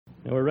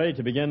Now we're ready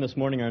to begin this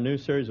morning our new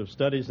series of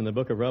studies in the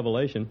book of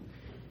Revelation,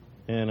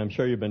 and I'm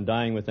sure you've been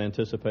dying with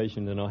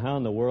anticipation to know how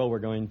in the world we're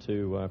going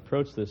to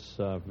approach this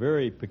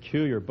very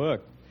peculiar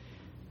book.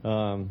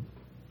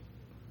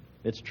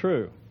 It's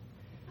true.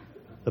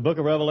 The book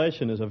of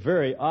Revelation is a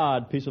very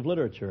odd piece of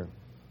literature.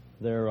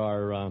 There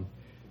are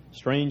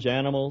strange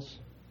animals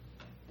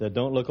that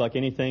don't look like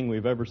anything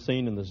we've ever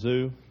seen in the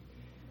zoo,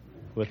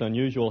 with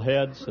unusual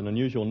heads and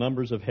unusual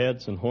numbers of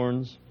heads and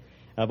horns.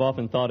 I've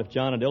often thought if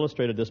John had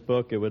illustrated this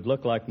book, it would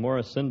look like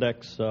Morris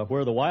Sindek's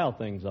Where the Wild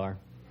Things Are.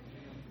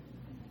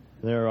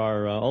 There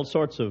are all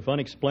sorts of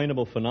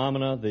unexplainable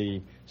phenomena,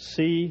 the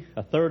sea,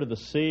 a third of the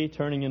sea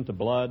turning into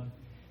blood,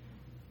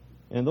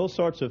 and those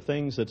sorts of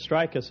things that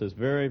strike us as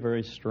very,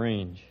 very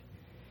strange.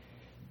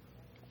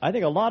 I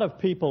think a lot of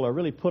people are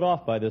really put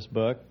off by this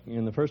book.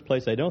 In the first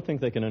place, they don't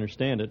think they can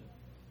understand it.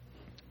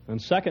 And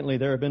secondly,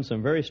 there have been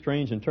some very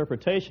strange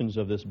interpretations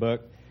of this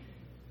book.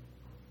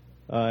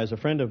 As a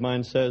friend of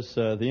mine says,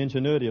 the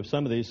ingenuity of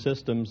some of these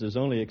systems is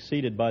only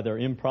exceeded by their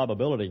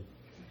improbability.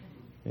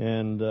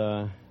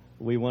 And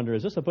we wonder,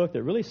 is this a book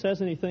that really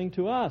says anything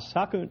to us?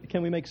 How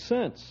can we make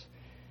sense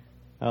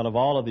out of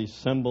all of these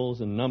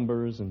symbols and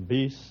numbers and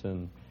beasts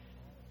and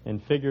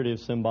figurative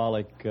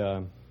symbolic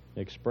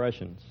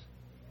expressions?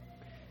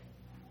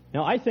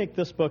 Now, I think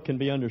this book can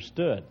be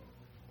understood.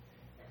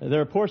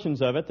 There are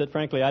portions of it that,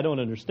 frankly, I don't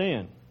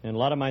understand, and a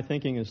lot of my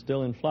thinking is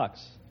still in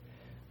flux.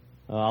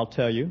 I'll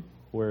tell you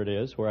where it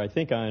is, where I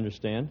think I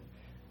understand.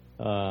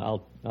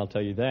 I'll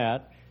tell you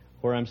that.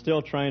 Where I'm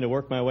still trying to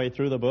work my way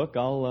through the book,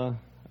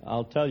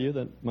 I'll tell you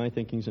that my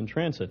thinking's in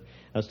transit.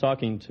 I was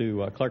talking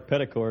to Clark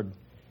Petticord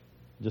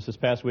just this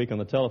past week on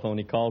the telephone.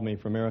 He called me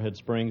from Arrowhead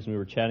Springs, and we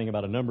were chatting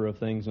about a number of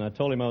things, and I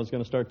told him I was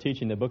going to start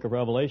teaching the book of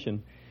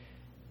Revelation.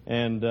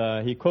 And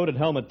he quoted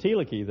Helmut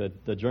Thielicke,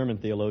 the German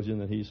theologian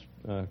that he's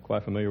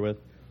quite familiar with.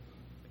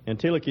 And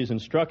Thielicke's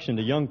instruction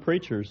to young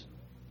preachers,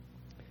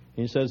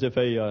 he says,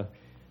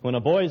 when a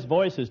boy's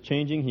voice is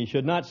changing, he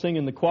should not sing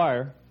in the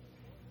choir.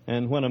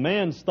 And when a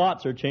man's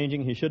thoughts are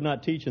changing, he should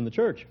not teach in the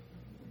church.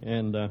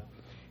 And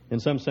in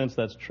some sense,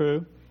 that's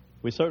true.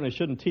 We certainly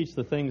shouldn't teach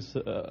the things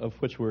of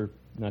which we're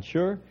not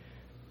sure.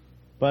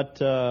 But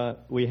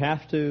we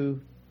have to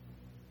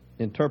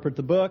interpret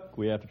the book.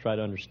 We have to try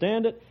to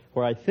understand it.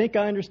 Where I think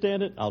I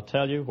understand it, I'll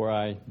tell you. Where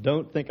I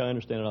don't think I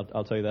understand it,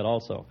 I'll tell you that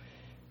also.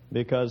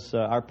 Because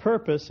our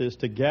purpose is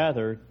to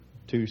gather,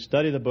 to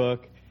study the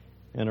book,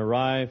 and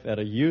arrive at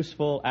a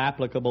useful,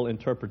 applicable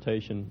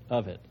interpretation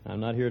of it.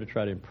 I'm not here to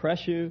try to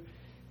impress you.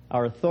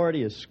 Our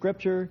authority is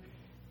Scripture.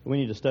 We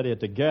need to study it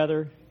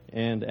together,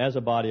 and as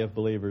a body of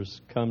believers,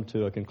 come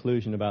to a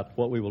conclusion about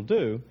what we will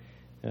do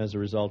as a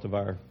result of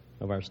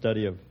our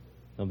study of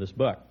this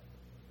book.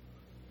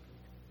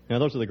 Now,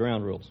 those are the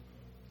ground rules.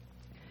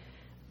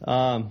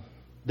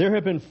 There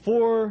have been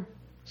 4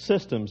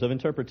 systems of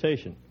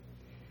interpretation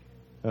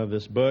of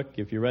this book.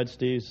 If you read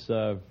Steve's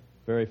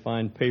very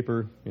fine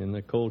paper in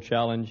the Cold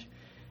Challenge,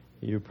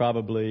 you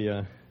probably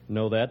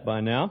know that by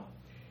now.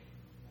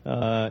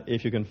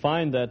 If you can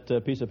find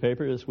that piece of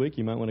paper this week,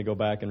 you might want to go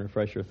back and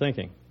refresh your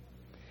thinking.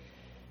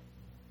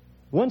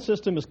 One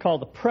system is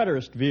called the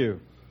preterist view.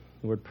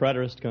 The word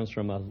preterist comes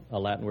from a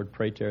Latin word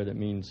praeter that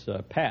means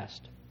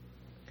past.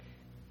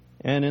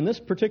 And in this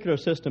particular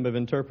system of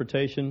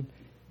interpretation,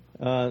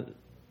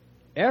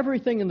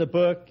 everything in the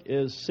book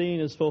is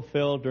seen as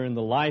fulfilled during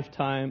the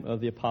lifetime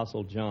of the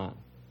Apostle John.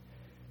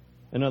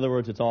 In other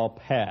words, it's all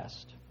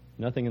past.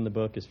 Nothing in the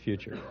book is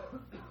future.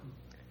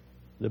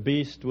 The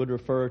beast would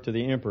refer to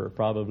the emperor,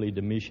 probably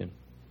Domitian.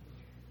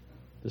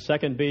 The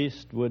second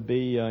beast would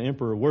be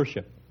emperor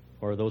worship,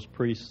 or those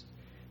priests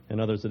and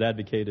others that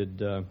advocated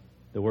the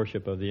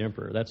worship of the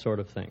emperor, that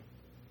sort of thing.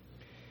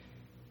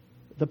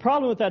 The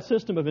problem with that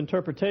system of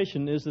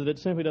interpretation is that it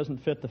simply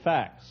doesn't fit the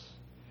facts.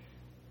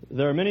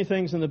 There are many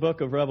things in the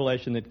book of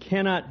Revelation that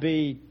cannot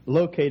be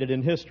located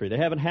in history. They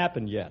haven't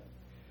happened yet.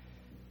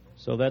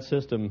 So that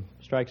system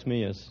strikes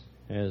me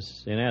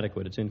as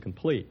inadequate. It's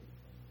incomplete.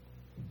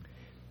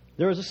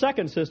 There is a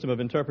second system of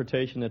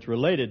interpretation that's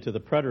related to the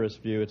preterist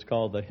view. It's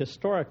called the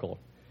historical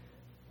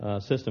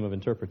system of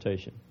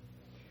interpretation.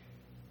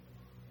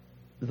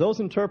 Those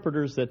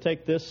interpreters that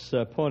take this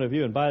point of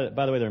view, and by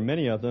the way, there are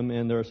many of them,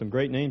 and there are some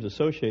great names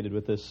associated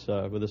with this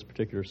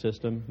particular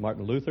system.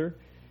 Martin Luther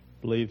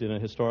believed in a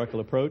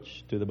historical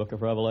approach to the book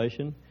of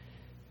Revelation,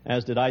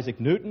 as did Isaac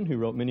Newton, who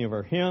wrote many of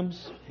our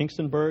hymns,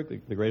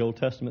 Hengstenberg, the great Old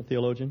Testament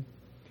theologian.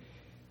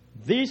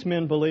 These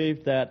men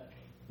believed that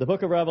the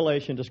book of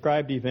Revelation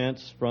described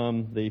events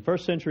from the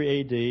 1st century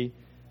A.D.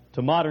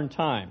 to modern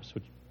times,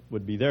 which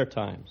would be their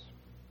times,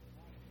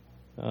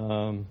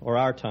 or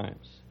our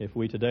times, if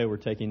we today were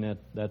taking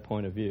that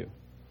point of view.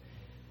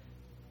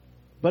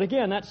 But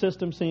again, that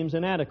system seems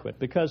inadequate,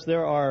 because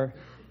there are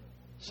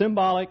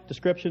symbolic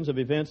descriptions of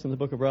events in the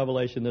book of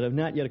Revelation that have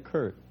not yet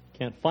occurred.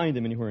 Can't find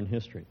them anywhere in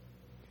history.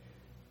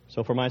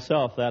 So for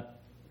myself, that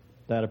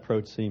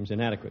approach seems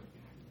inadequate.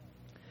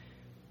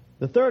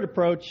 The third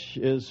approach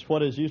is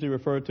what is usually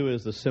referred to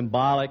as the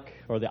symbolic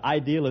or the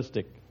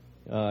idealistic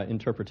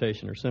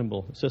interpretation or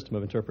system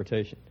of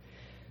interpretation.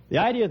 The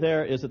idea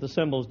there is that the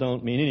symbols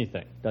don't mean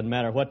anything. Doesn't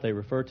matter what they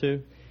refer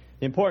to.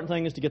 The important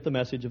thing is to get the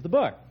message of the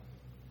book.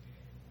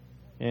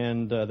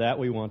 And that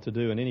we want to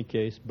do in any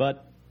case.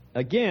 But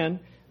again,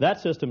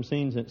 that system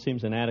seems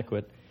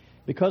inadequate,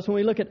 because when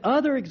we look at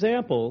other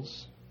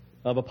examples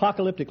of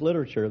apocalyptic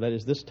literature, that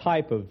is this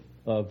type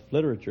of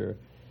literature,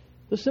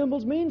 the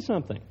symbols mean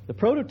something. The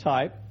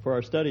prototype for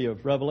our study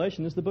of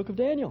Revelation is the book of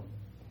Daniel.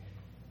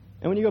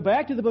 And when you go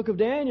back to the book of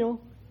Daniel,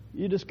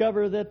 you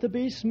discover that the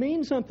beasts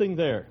mean something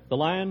there. The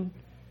lion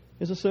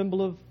is a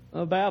symbol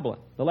of Babylon.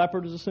 The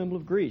leopard is a symbol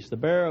of Greece. The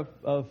bear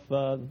of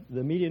the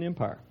Median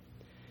Empire.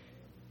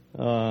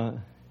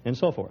 And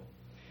so forth.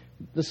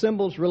 The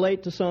symbols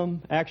relate to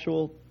some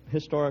actual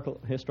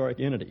historic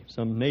entity,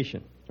 some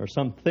nation, or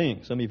some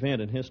thing, some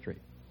event in history.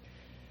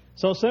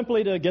 So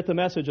simply to get the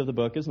message of the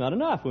book is not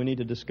enough. We need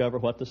to discover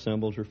what the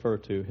symbols refer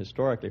to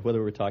historically,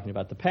 whether we're talking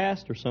about the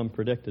past or some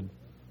predicted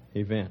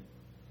event.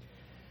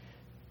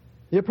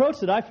 The approach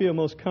that I feel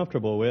most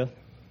comfortable with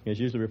is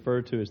usually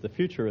referred to as the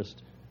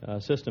futurist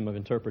system of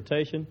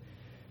interpretation.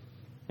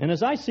 And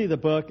as I see the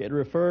book, it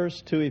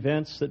refers to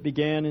events that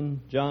began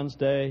in John's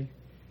day,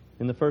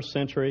 in the first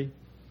century.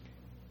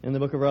 And the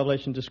book of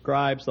Revelation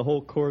describes the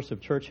whole course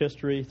of church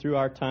history through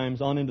our times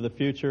on into the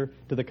future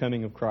to the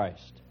coming of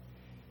Christ.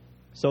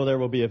 So there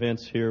will be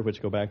events here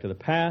which go back to the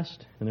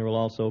past, and there will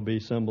also be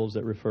symbols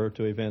that refer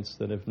to events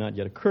that have not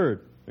yet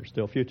occurred. They're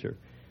still future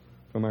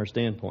from our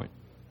standpoint.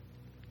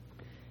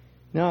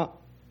 Now,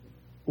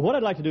 what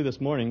I'd like to do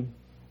this morning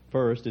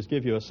first is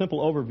give you a simple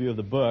overview of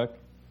the book,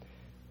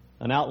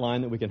 an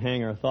outline that we can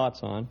hang our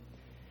thoughts on,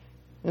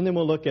 and then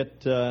we'll look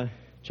at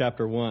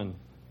chapter 1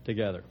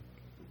 together.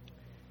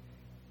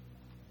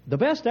 The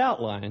best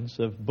outlines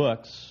of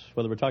books,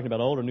 whether we're talking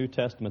about Old or New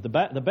Testament,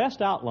 the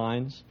best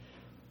outlines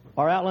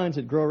are outlines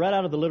that grow right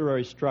out of the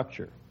literary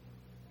structure.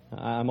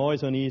 I'm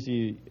always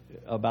uneasy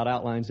about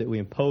outlines that we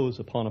impose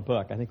upon a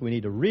book. I think we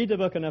need to read the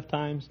book enough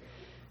times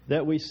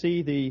that we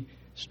see the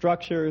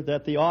structure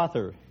that the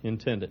author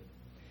intended.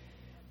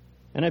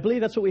 And I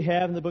believe that's what we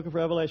have in the book of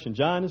Revelation.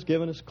 John has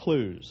given us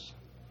clues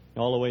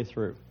all the way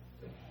through.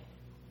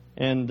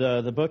 And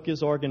the book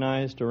is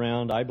organized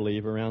around, I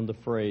believe, around the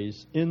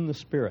phrase, in the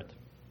Spirit.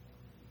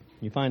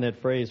 You find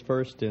that phrase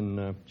first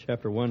in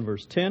chapter 1,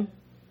 verse 10.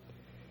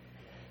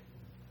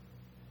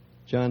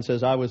 John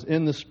says, I was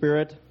in the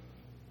Spirit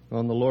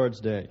on the Lord's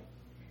day.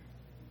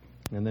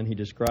 And then he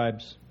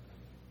describes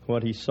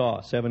what he saw,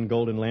 7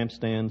 golden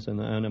lampstands and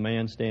a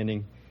man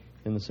standing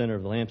in the center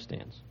of the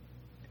lampstands.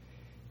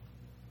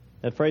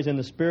 That phrase, in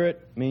the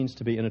Spirit, means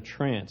to be in a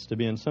trance, to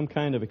be in some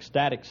kind of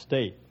ecstatic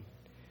state.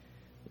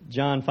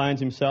 John finds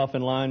himself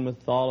in line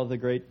with all of the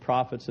great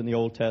prophets in the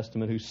Old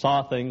Testament who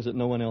saw things that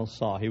no one else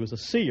saw. He was a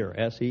seer,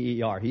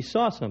 S-E-E-R. He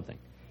saw something,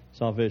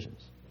 saw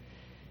visions.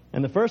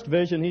 And the first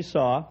vision he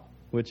saw,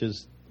 which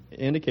is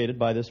indicated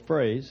by this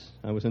phrase,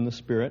 I was in the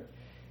Spirit,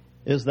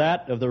 is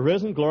that of the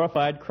risen,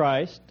 glorified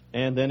Christ,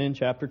 and then in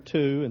chapter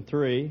 2 and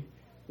 3,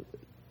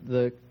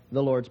 the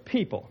Lord's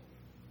people,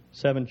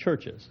 7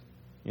 churches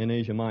in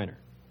Asia Minor.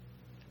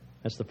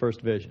 That's the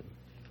first vision.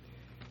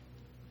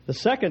 The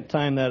second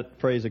time that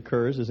phrase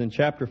occurs is in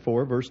chapter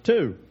 4, verse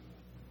 2.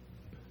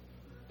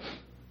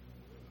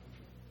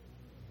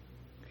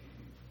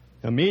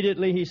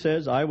 Immediately he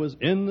says, I was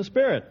in the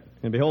Spirit,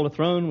 and behold, a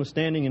throne was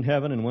standing in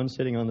heaven, and one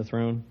sitting on the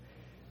throne.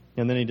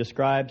 And then he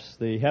describes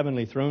the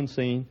heavenly throne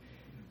scene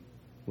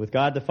with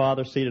God the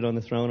Father seated on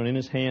the throne, and in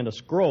his hand a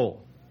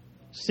scroll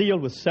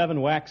sealed with 7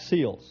 wax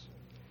seals.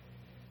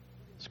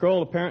 The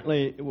scroll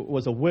apparently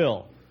was a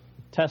will,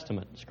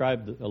 testament,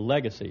 described a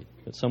legacy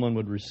that someone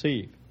would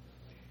receive.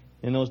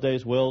 In those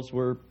days, wills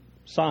were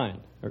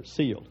signed or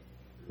sealed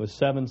with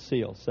 7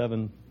 seals,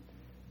 7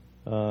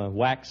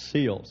 wax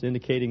seals,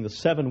 indicating the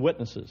 7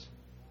 witnesses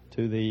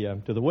to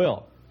the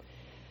will.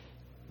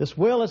 This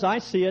will, as I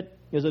see it,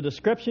 is a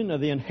description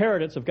of the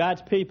inheritance of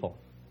God's people.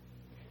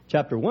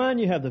 Chapter 1,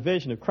 you have the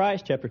vision of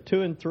Christ. Chapter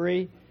 2 and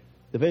 3,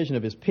 the vision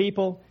of his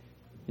people.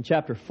 In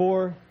chapter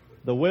 4,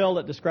 the will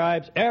that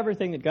describes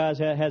everything that God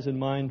has in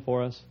mind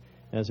for us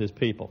as his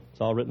people. It's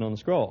all written on the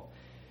scroll.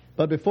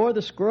 But before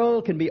the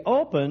scroll can be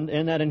opened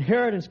and that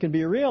inheritance can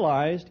be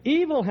realized,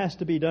 evil has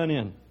to be done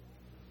in.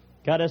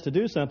 God has to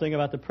do something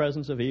about the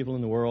presence of evil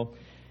in the world.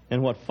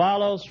 And what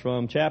follows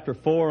from chapter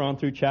 4 on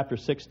through chapter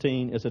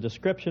 16 is a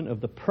description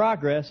of the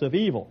progress of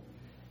evil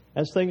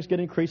as things get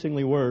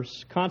increasingly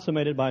worse,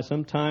 consummated by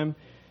some time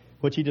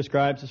which he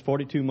describes as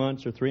 42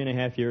 months or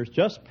 3.5 years,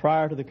 just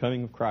prior to the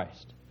coming of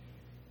Christ,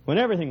 when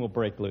everything will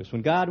break loose,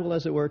 when God will,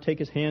 as it were, take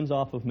his hands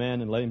off of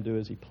man and let him do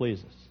as he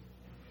pleases.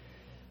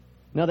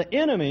 Now, the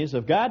enemies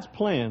of God's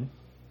plan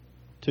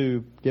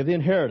to give the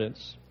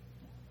inheritance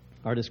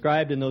are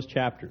described in those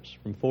chapters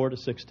from 4 to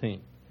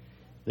 16.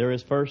 There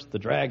is first the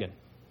dragon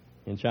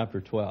in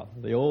chapter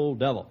 12, the old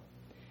devil.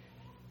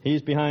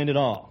 He's behind it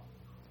all.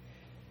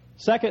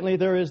 Secondly,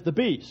 there is the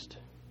beast,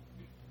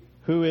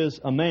 who is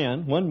a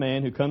man, one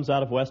man who comes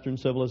out of Western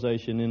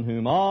civilization, in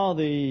whom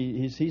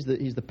he's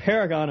the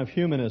paragon of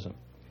humanism.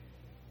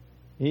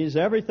 He's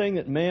everything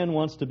that man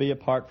wants to be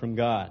apart from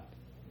God.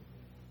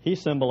 he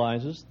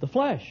symbolizes the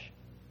flesh.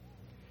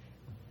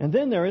 And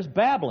then there is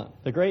Babylon,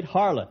 the great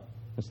harlot.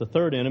 It's the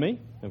third enemy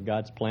of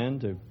God's plan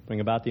to bring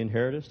about the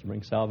inheritance, to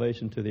bring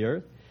salvation to the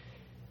earth.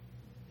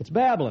 It's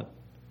Babylon,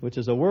 which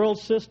is a world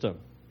system.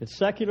 It's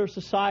secular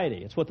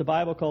society. It's what the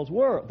Bible calls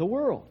the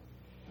world.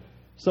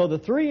 So the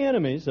three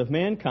enemies of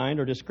mankind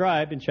are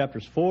described in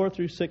chapters 4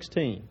 through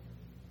 16.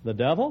 The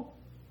devil,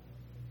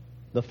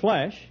 the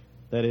flesh,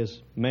 that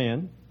is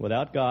man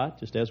without God,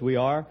 just as we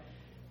are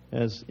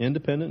as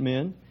independent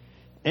men,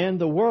 and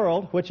the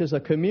world, which is a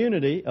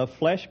community of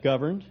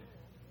flesh-governed,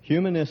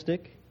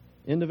 humanistic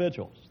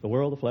individuals, the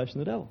world, the flesh,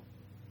 and the devil.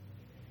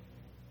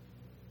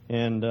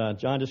 And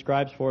John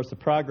describes for us the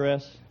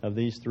progress of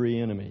these three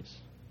enemies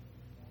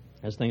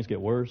as things get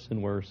worse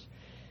and worse.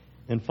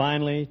 And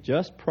finally,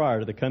 just prior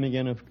to the coming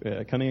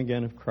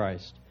again of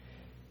Christ,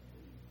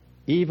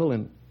 evil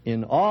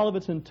in all of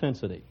its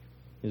intensity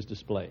is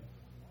displayed.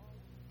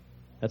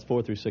 That's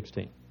 4 through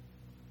 16.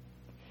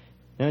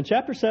 Now in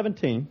chapter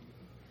 17,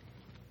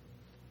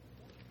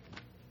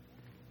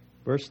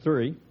 verse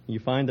 3, you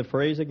find the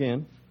phrase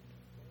again,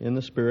 in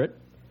the Spirit.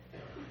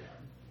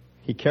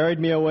 He carried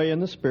me away in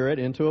the Spirit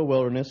into a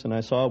wilderness, and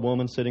I saw a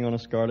woman sitting on a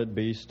scarlet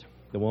beast.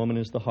 The woman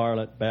is the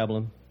harlot,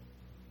 Babylon,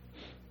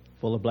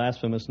 full of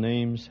blasphemous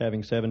names,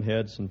 having 7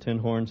 heads and 10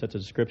 horns. That's a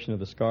description of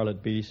the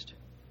scarlet beast.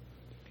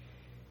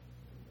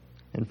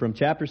 And from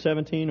chapter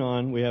 17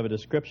 on, we have a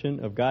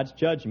description of God's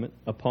judgment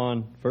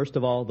upon, first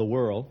of all, the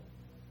world,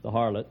 the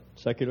harlot,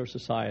 secular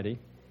society,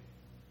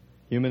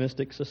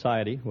 humanistic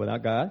society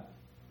without God.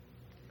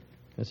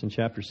 That's in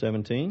chapter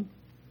 17.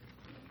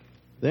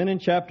 Then in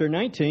chapter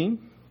 19,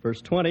 verse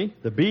 20,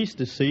 the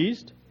beast is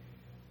seized,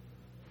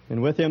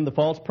 and with him the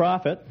false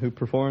prophet who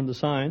performed the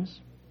signs.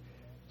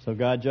 So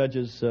God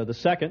judges the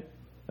second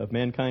of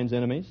mankind's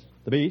enemies,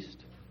 the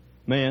beast,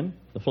 man,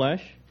 the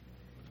flesh,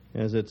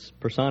 as it's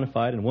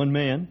personified in one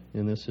man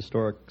in this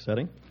historic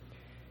setting.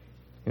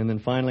 And then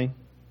finally,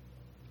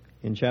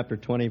 in chapter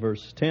 20,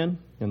 verse 10,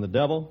 and the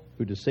devil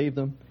who deceived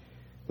them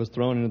was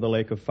thrown into the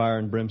lake of fire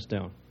and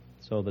brimstone.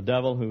 So the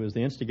devil, who is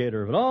the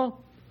instigator of it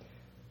all,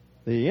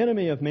 the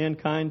enemy of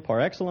mankind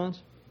par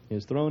excellence,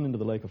 is thrown into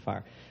the lake of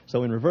fire.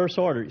 So in reverse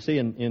order, you see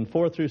in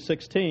 4 through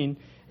 16,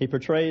 he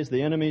portrays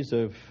the enemies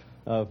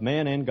of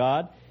man and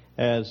God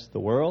as the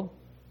world,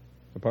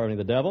 or pardon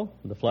me, the devil,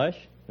 the flesh,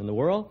 and the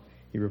world.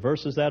 He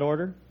reverses that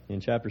order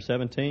in chapter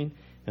 17,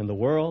 and the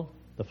world,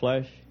 the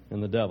flesh,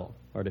 and the devil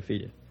are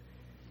defeated.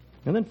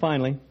 And then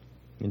finally,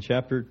 in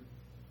chapter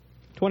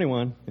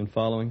 21 and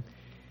following,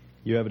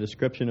 you have a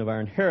description of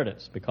our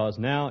inheritance, because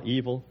now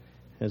evil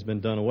has been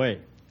done away.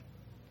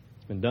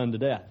 It's been done to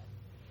death.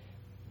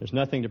 There's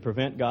nothing to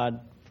prevent God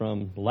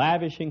from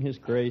lavishing His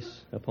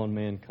grace upon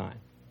mankind.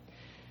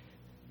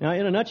 Now,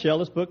 in a nutshell,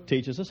 this book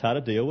teaches us how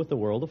to deal with the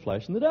world, the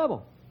flesh, and the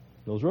devil.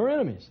 Those are our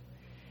enemies.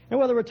 And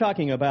whether we're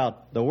talking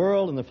about the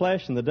world and the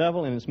flesh and the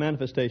devil and its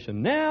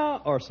manifestation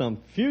now or some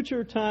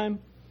future time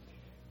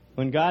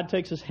when God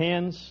takes His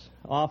hands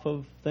off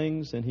of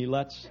things and He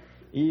lets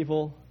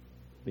evil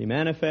be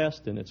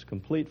manifest in its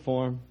complete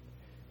form,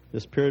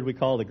 this period we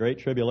call the Great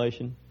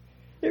Tribulation,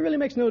 it really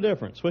makes no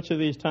difference which of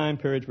these time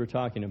periods we're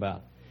talking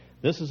about.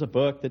 This is a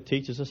book that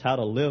teaches us how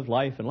to live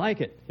life and like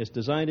it. It's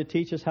designed to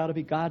teach us how to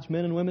be God's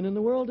men and women in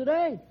the world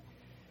today.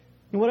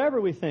 And whatever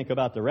we think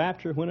about the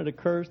rapture, when it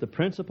occurs, the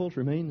principles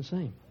remain the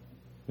same,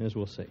 as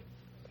we'll see.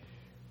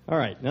 All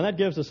right, now that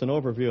gives us an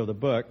overview of the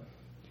book.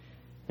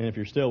 And if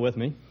you're still with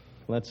me,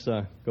 let's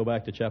go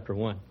back to chapter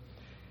 1.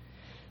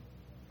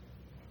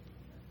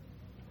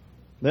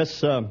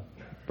 This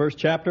first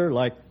chapter,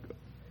 like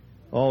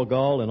all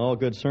Gaul and all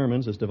good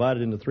sermons, is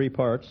divided into 3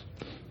 parts.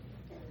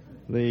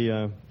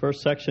 The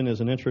first section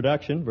is an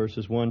introduction,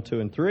 verses 1, 2,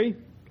 and 3.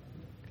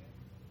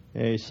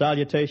 A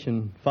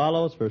salutation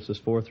follows, verses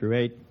 4 through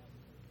 8,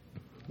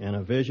 and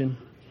a vision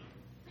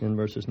in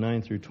verses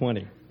 9 through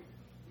 20.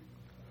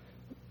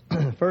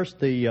 First,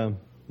 the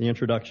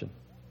introduction.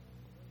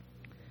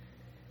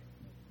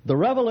 The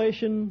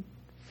revelation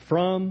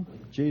from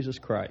Jesus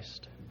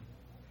Christ.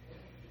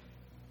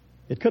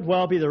 It could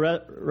well be the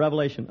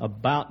revelation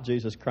about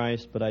Jesus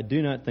Christ, but I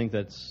do not think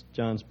that's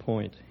John's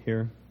point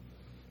here.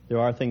 There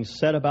are things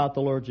said about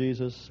the Lord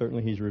Jesus.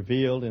 Certainly He's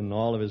revealed in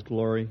all of His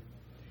glory.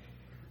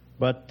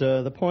 But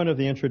the point of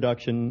the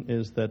introduction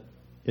is that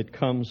it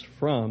comes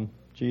from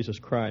Jesus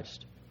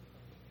Christ.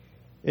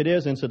 It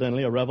is,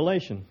 incidentally, a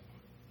revelation.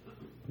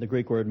 The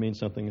Greek word means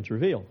something that's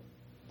revealed.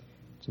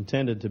 It's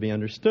intended to be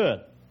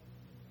understood.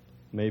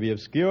 Maybe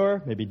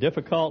obscure, maybe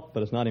difficult,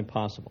 but it's not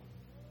impossible.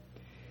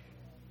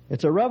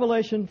 It's a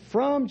revelation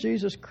from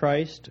Jesus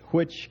Christ,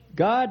 which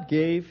God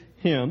gave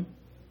Him,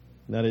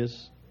 that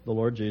is, the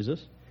Lord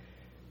Jesus,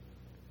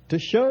 to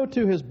show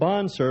to His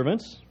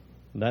bondservants,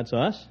 that's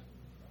us,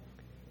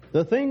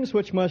 the things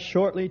which must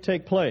shortly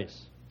take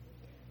place.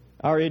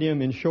 Our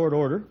idiom, in short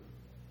order,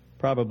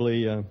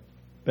 probably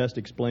best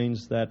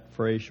explains that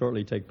phrase,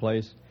 shortly take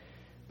place,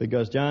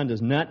 because John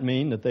does not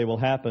mean that they will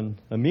happen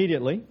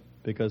immediately,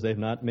 because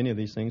many of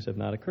these things have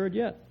not occurred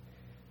yet.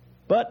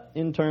 But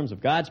in terms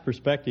of God's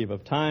perspective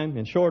of time,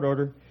 in short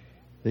order,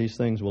 these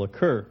things will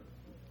occur.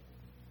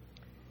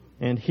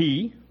 And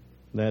he,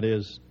 that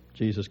is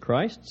Jesus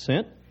Christ,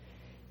 sent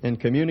and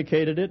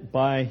communicated it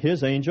by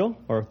his angel,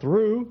 or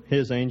through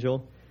his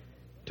angel,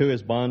 to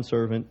his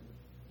bondservant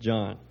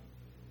John,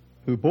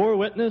 who bore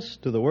witness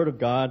to the word of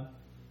God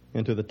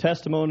and to the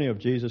testimony of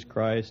Jesus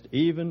Christ,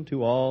 even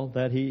to all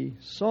that he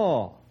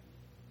saw.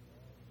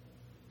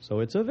 So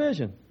it's a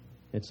vision.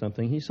 It's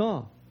something he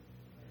saw.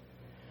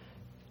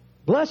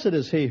 Blessed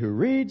is he who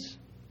reads,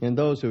 and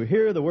those who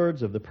hear the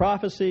words of the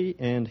prophecy,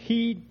 and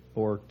heed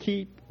or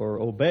keep or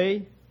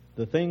obey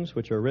the things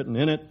which are written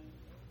in it,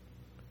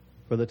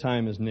 for the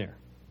time is near.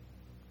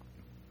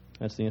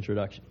 That's the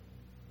introduction.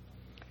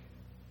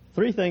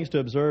 3 things to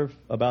observe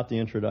about the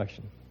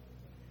introduction.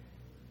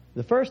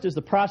 The first is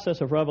the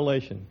process of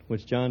revelation,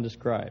 which John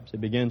describes.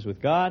 It begins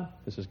with God.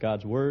 This is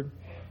God's Word,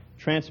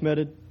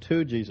 transmitted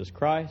to Jesus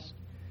Christ.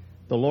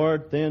 The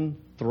Lord then,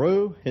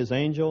 through his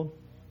angel,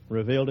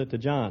 revealed it to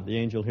John. The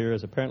angel here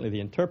is apparently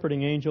the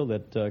interpreting angel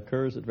that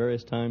occurs at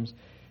various times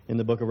in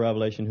the book of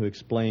Revelation, who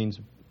explains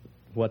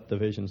what the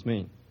visions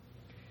mean.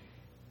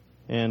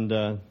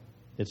 And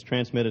it's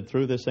transmitted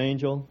through this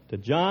angel to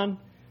John,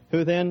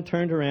 who then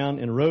turned around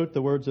and wrote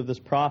the words of this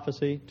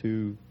prophecy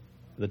to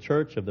the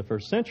church of the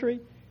first century,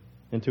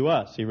 and to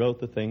us. He wrote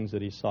the things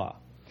that he saw.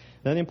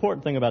 Now, the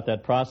important thing about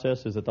that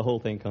process is that the whole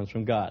thing comes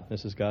from God.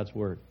 This is God's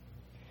Word.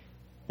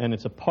 And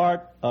it's a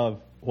part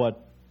of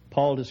what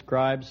Paul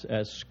describes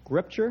as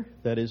Scripture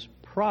that is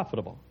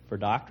profitable for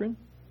doctrine,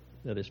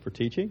 that is for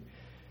teaching,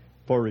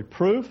 for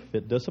reproof,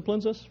 it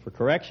disciplines us, for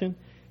correction,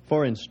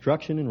 for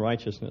instruction in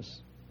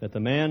righteousness, that the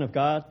man of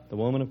God, the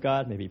woman of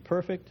God, may be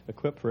perfect,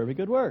 equipped for every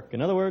good work.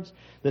 In other words,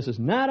 this is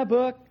not a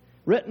book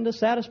written to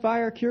satisfy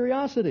our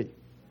curiosity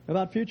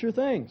about future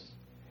things.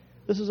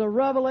 This is a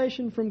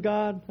revelation from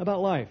God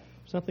about life,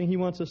 something he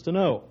wants us to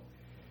know.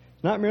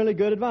 It's not merely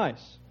good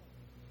advice.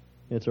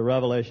 It's a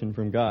revelation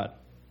from God.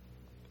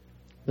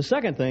 The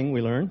second thing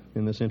we learn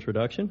in this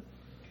introduction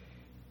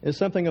is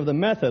something of the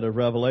method of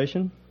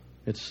revelation.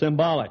 It's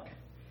symbolic.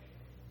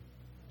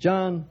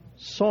 John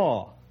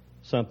saw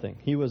something.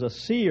 He was a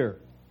seer,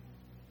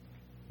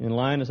 in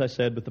line, as I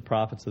said, with the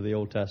prophets of the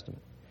Old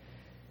Testament.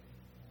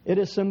 It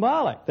is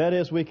symbolic. That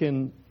is, we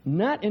can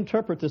not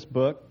interpret this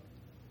book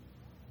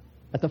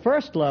at the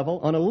first level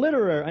on a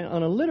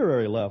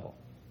literary level,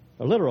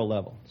 a literal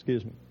level,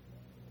 excuse me.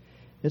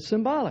 It's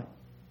symbolic.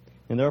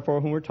 And therefore,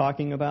 when we're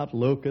talking about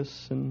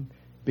locusts and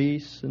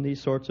beasts and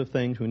these sorts of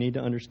things, we need to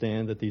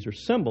understand that these are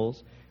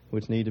symbols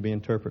which need to be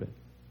interpreted.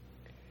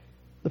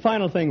 The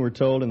final thing we're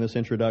told in this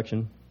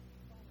introduction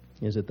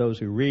is that those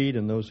who read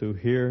and those who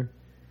hear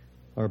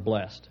are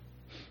blessed.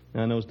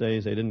 Now, in those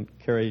days, they didn't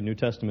carry New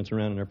Testaments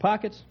around in their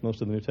pockets.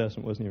 Most of the New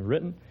Testament wasn't even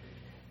written.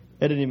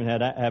 They didn't even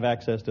have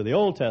access to the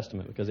Old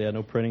Testament because they had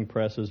no printing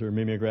presses or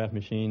mimeograph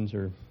machines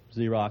or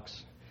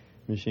Xerox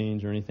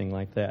machines or anything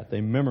like that.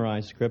 They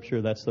memorized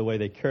Scripture. That's the way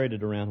they carried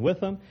it around with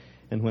them.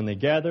 And when they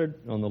gathered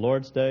on the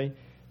Lord's Day,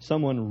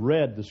 someone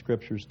read the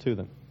Scriptures to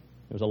them.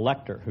 There was a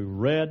lector who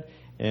read,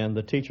 and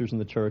the teachers in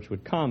the church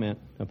would comment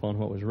upon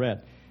what was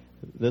read.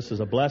 This is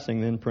a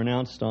blessing then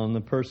pronounced on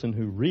the person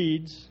who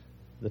reads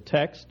the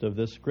text of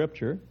this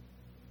Scripture.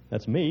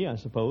 That's me, I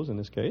suppose, in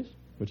this case,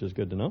 which is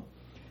good to know.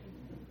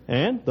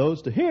 And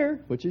those to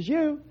hear, which is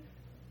you,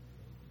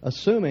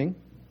 assuming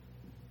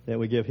that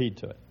we give heed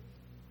to it,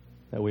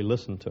 that we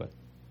listen to it,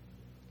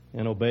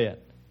 and obey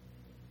it,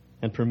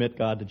 and permit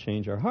God to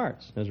change our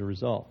hearts as a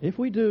result. If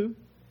we do,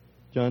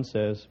 John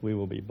says, we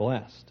will be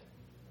blessed.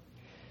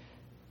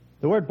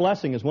 The word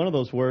blessing is one of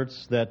those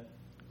words that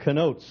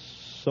connotes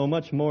so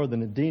much more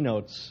than it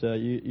denotes.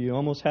 You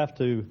almost have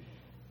to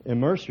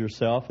immerse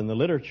yourself in the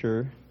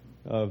literature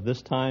of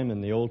this time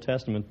in the Old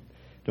Testament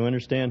to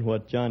understand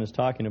what John is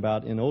talking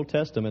about. In Old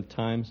Testament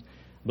times,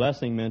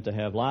 blessing meant to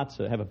have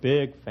a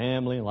big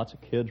family, lots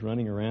of kids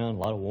running around, a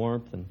lot of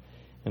warmth and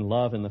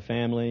love in the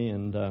family,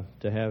 and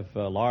to have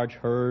large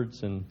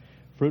herds and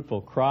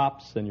fruitful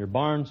crops and your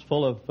barns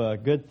full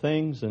of good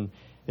things. And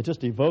it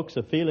just evokes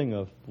a feeling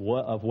of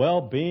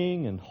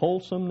well-being and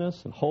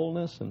wholesomeness and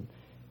wholeness and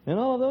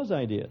all of those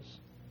ideas.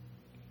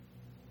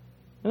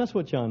 And that's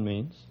what John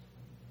means.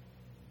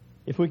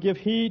 If we give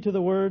heed to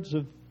the words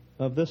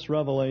of this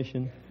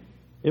revelation,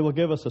 it will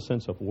give us a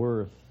sense of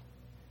worth.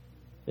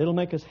 It'll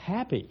make us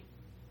happy.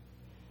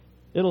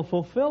 It'll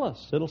fulfill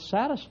us. It'll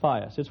satisfy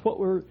us. It's what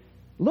we're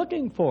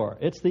looking for.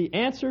 It's the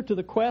answer to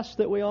the quest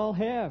that we all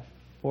have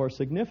for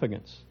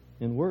significance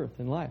and worth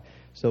in life.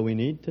 So we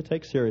need to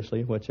take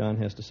seriously what John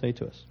has to say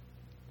to us.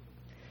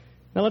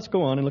 Now let's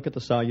go on and look at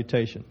the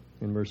salutation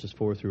in verses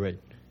 4 through 8.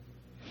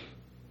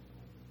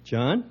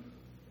 John,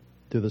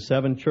 to the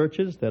 7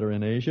 churches that are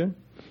in Asia,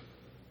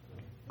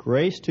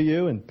 grace to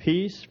you and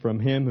peace from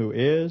him who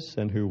is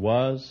and who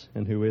was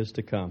and who is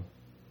to come,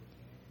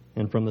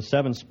 and from the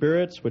 7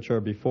 spirits which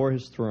are before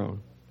his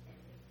throne,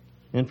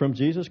 and from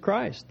Jesus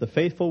Christ, the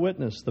faithful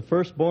witness, the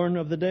firstborn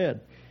of the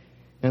dead,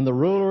 and the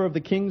ruler of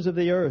the kings of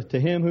the earth, to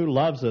him who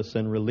loves us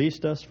and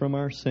released us from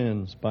our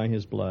sins by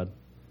his blood.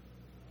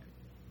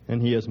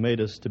 And he has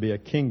made us to be a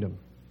kingdom,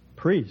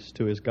 priests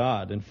to his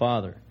God and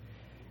Father.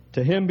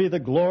 To him be the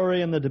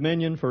glory and the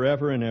dominion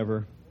forever and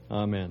ever.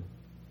 Amen.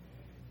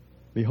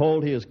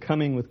 Behold, he is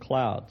coming with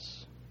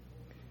clouds.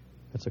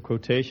 That's a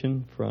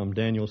quotation from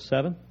Daniel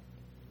 7,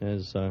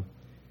 as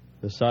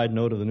the side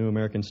note of the New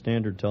American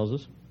Standard tells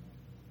us.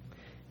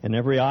 And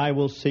every eye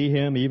will see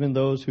him, even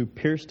those who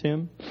pierced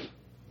him,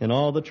 and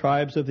all the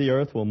tribes of the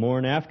earth will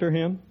mourn after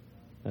him.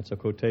 That's a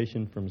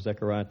quotation from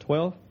Zechariah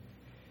 12.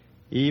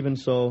 Even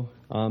so,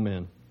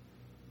 amen.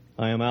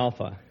 I am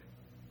Alpha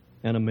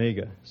and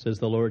Omega, says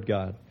the Lord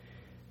God,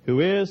 who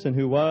is and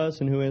who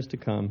was and who is to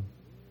come,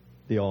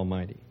 the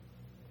Almighty.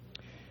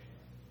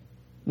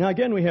 Now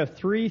again, we have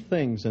three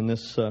things in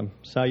this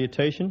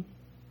salutation.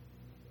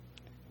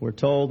 We're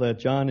told that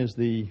John is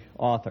the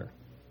author.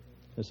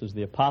 This is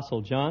the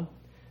Apostle John,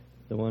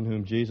 the one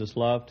whom Jesus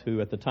loved, who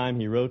at the time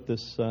he wrote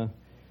this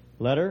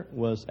letter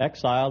was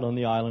exiled on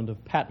the island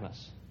of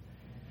Patmos.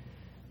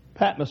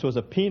 Patmos was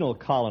a penal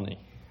colony,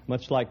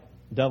 much like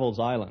Devil's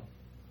Island,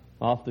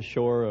 off the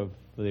shore of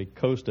the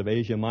coast of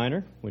Asia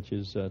Minor, which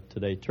is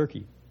today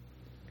Turkey.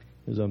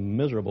 It was a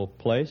miserable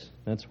place.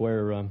 That's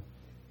where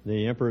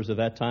the emperors of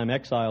that time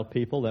exiled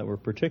people that were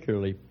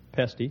particularly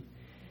pesty.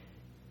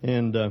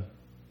 And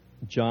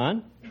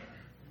John,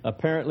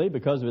 apparently,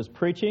 because of his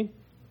preaching,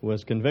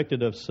 was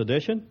convicted of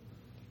sedition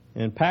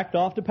and packed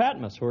off to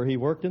Patmos, where he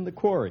worked in the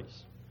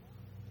quarries.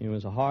 It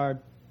was a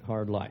hard,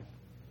 hard life.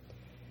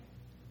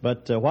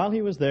 But while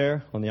he was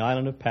there on the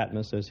island of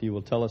Patmos, as he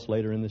will tell us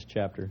later in this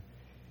chapter,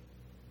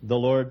 the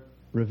Lord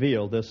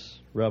revealed this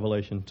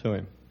revelation to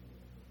him.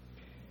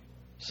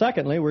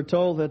 Secondly, we're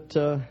told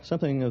that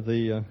something of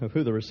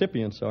who the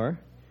recipients are.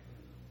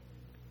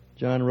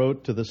 John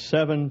wrote to the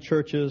 7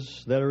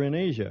 churches that are in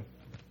Asia,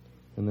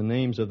 and the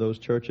names of those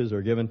churches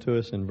are given to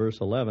us in verse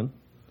 11.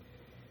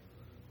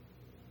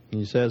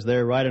 He says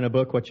there, write in a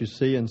book what you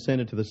see and send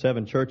it to the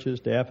 7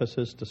 churches, to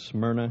Ephesus, to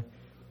Smyrna,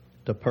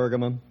 to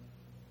Pergamum,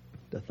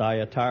 to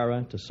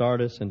Thyatira, to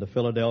Sardis, and to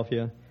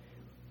Philadelphia,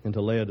 and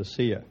to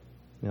Laodicea.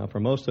 Now, for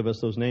most of us,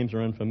 those names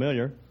are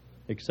unfamiliar,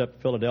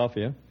 except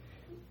Philadelphia.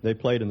 They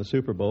played in the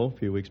Super Bowl a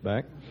few weeks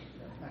back.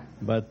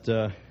 But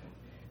the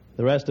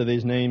rest of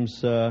these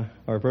names are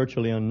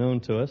virtually unknown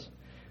to us.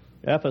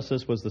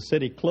 Ephesus was the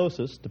city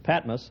closest to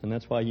Patmos, and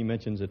that's why he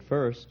mentions it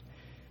first.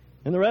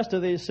 And the rest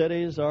of these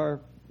cities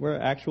were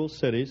actual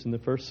cities in the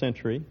first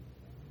century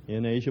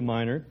in Asia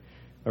Minor,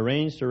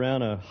 arranged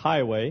around a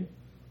highway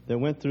that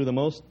went through the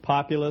most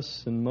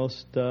populous and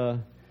most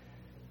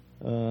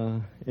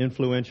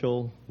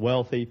influential,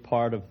 wealthy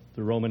part of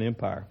the Roman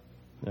Empire,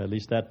 at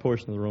least that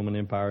portion of the Roman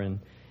Empire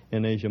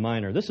in Asia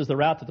Minor. This is the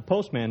route that the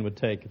postman would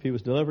take if he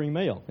was delivering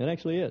mail. It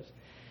actually is.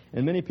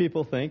 And many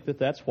people think that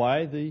that's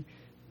why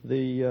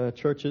the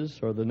churches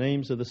or the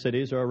names of the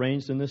cities are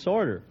arranged in this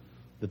order,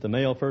 that the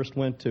mail first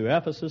went to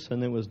Ephesus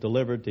and then was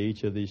delivered to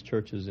each of these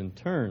churches in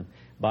turn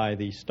by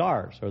the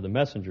stars or the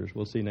messengers.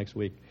 We'll see next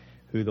week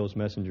who those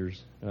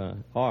messengers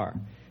are.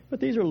 But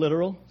these are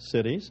literal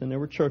cities, and there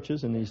were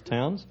churches in these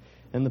towns,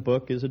 and the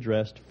book is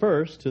addressed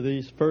first to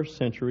these first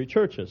century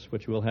churches,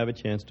 which we'll have a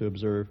chance to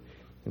observe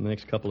in the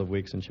next couple of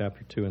weeks in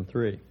chapter 2 and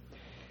 3.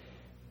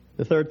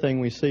 The third thing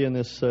we see in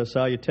this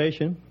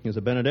salutation is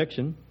a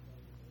benediction.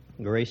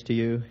 Grace to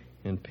you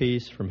and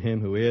peace from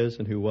him who is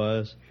and who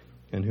was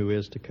and who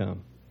is to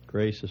come.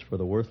 Grace is for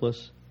the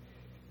worthless.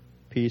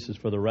 Peace is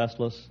for the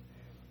restless.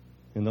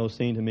 And those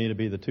seem to me to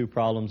be the two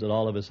problems that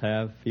all of us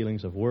have,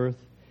 feelings of worth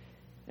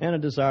and a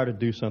desire to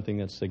do something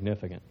that's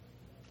significant.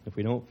 If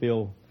we don't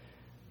feel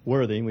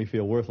worthy, we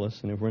feel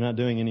worthless. And if we're not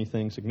doing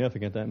anything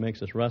significant, that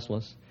makes us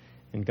restless.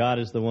 And God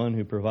is the one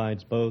who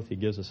provides both. He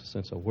gives us a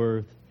sense of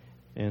worth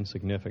and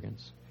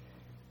significance.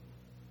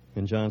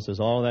 And John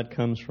says all that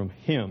comes from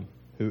him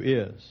who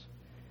is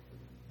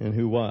and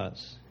who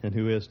was and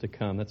who is to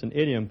come. That's an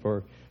idiom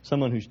for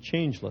someone who's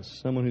changeless,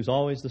 someone who's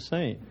always the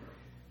same,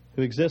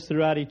 who exists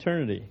throughout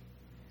eternity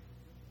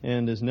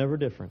and is never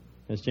different.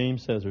 As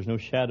James says, there's no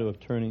shadow of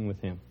turning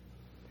with him.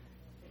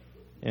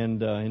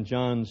 And in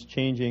John's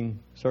changing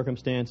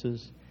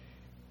circumstances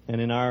and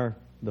in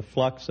the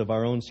flux of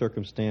our own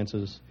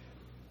circumstances,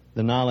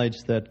 the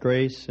knowledge that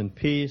grace and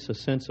peace, a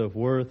sense of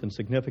worth and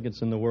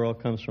significance in the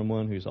world comes from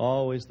one who's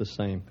always the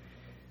same,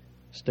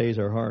 stays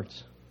our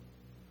hearts.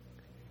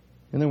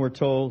 And then we're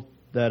told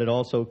that it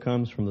also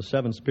comes from the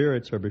 7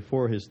 spirits who are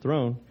before his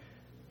throne,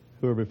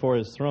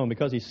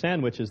 because he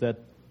sandwiches that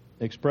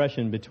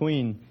expression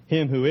between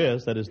him who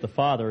is, that is the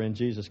Father, and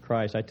Jesus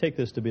Christ. I take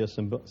this to be a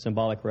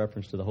symbolic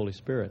reference to the Holy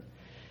Spirit.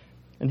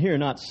 And here,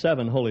 not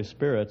 7 Holy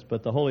Spirits,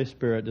 but the Holy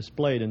Spirit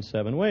displayed in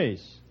 7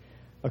 ways.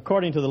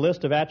 According to the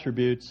list of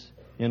attributes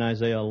in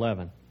Isaiah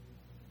 11,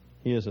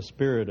 he is a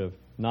spirit of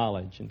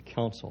knowledge and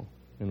counsel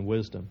and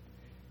wisdom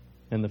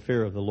and the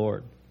fear of the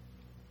Lord.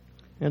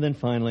 And then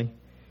finally,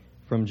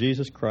 from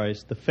Jesus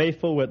Christ, the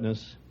faithful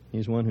witness,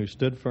 he's one who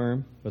stood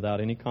firm without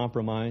any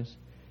compromise.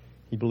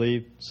 He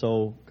believed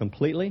so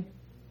completely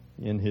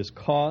in his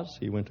cause.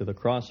 He went to the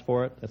cross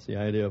for it. That's the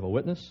idea of a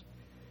witness,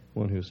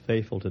 one who's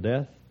faithful to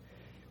death.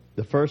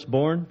 The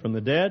firstborn from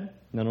the dead.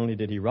 Not only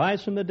did he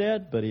rise from the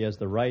dead, but he has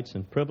the rights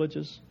and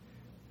privileges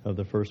of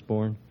the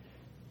firstborn.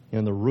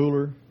 And the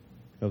ruler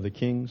of the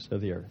kings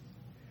of the earth.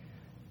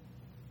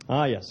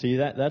 Ah, yes, see,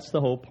 that's the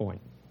whole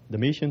point.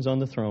 Domitian's on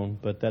the throne,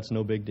 but that's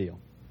no big deal.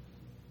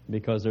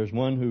 Because there's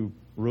one who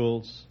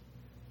rules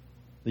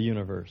the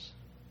universe,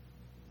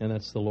 and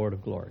that's the Lord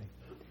of glory.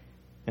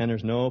 And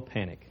there's no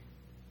panic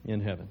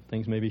in heaven.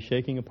 Things may be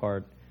shaking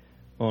apart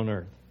on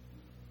earth.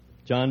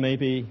 John may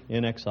be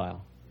in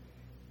exile.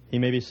 He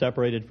may be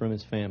separated from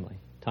his family.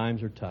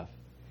 Times are tough.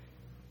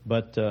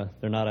 But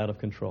they're not out of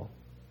control.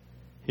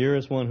 Here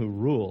is one who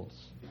rules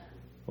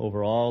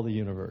over all the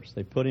universe.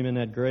 They put him in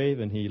that grave,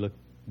 and he looked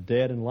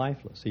dead and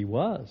lifeless. He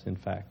was, in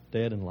fact,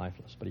 dead and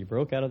lifeless. But he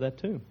broke out of that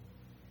tomb.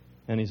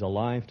 And he's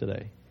alive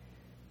today.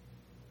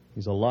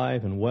 He's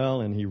alive and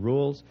well, and he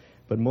rules.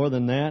 But more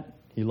than that,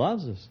 he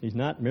loves us. He's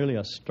not merely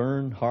a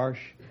stern,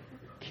 harsh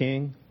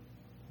king.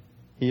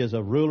 He is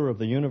a ruler of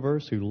the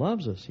universe who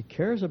loves us. He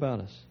cares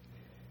about us.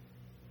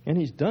 And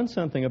he's done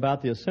something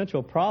about the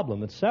essential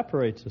problem that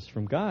separates us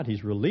from God.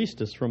 He's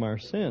released us from our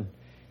sin.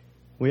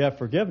 We have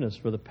forgiveness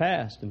for the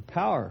past and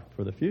power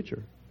for the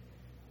future.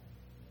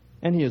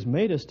 And he has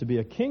made us to be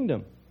a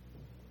kingdom.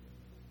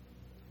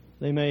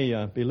 They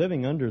may be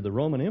living under the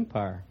Roman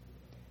Empire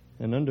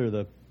and under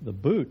the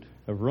boot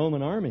of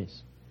Roman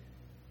armies.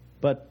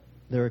 But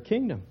they're a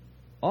kingdom.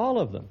 All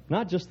of them.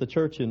 Not just the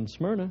church in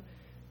Smyrna,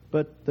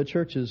 but the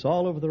churches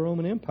all over the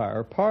Roman Empire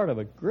are part of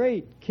a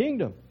great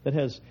kingdom that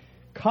has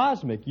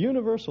cosmic,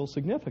 universal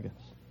significance.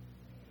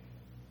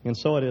 And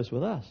so it is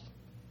with us.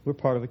 We're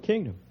part of a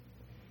kingdom.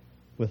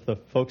 With the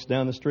folks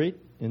down the street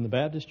in the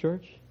Baptist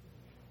church,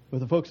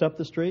 with the folks up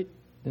the street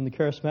in the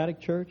Charismatic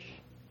church,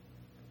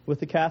 with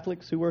the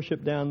Catholics who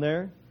worship down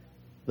there,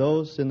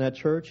 those in that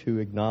church who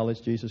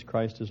acknowledge Jesus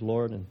Christ as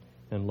Lord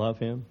and love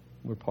Him.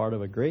 We're part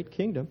of a great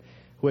kingdom,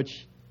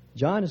 which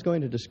John is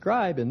going to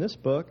describe in this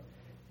book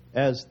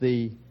as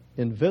the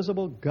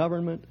invisible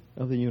government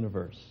of the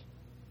universe.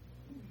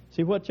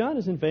 See, what John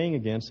is inveighing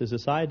against is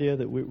this idea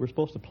that we're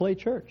supposed to play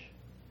church.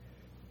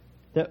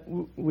 That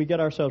we get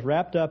ourselves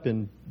wrapped up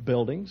in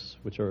buildings,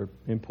 which are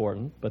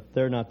important, but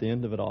they're not the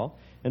end of it all,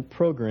 and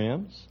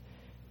programs,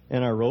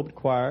 and our robed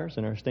choirs,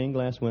 and our stained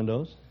glass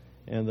windows,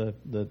 and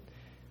the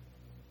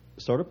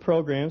sort of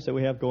programs that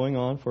we have going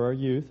on for our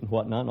youth and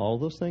whatnot. And all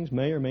those things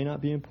may or may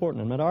not be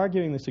important. I'm not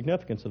arguing the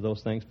significance of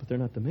those things, but they're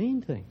not the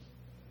main things.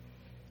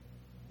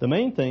 The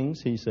main thing,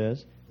 he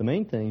says,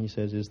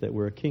 is that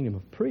we're a kingdom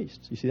of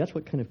priests. You see, that's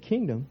what kind of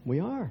kingdom we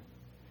are.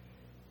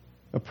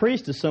 A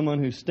priest is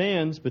someone who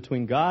stands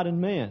between God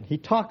and man. He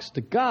talks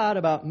to God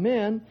about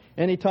men,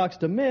 and he talks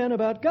to men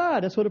about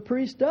God. That's what a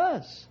priest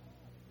does.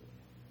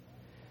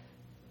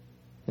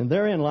 And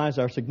therein lies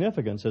our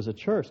significance as a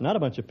church. Not a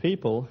bunch of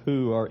people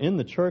who are in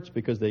the church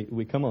because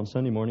we come on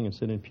Sunday morning and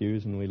sit in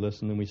pews and we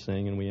listen and we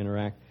sing and we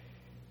interact,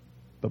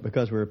 but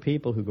because we're a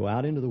people who go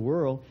out into the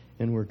world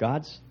and we're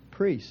God's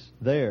priests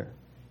there,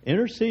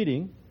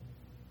 interceding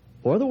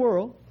for the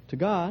world to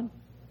God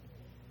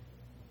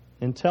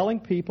and telling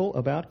people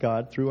about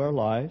God through our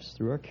lives,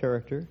 through our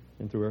character,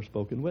 and through our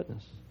spoken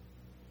witness.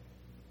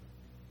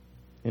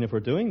 And if we're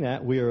doing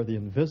that, we are the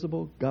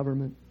invisible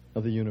government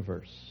of the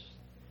universe.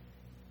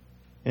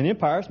 And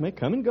empires may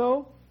come and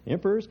go.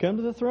 Emperors come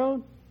to the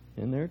throne,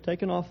 and they're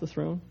taken off the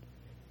throne.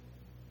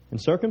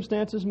 And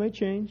circumstances may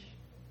change,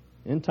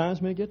 and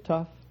times may get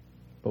tough,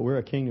 but we're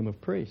a kingdom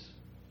of priests.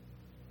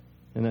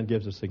 And that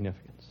gives us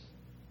significance.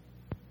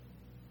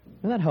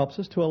 And that helps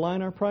us to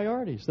align our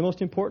priorities. The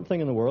most important thing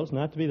in the world is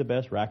not to be the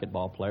best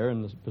racquetball player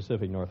in the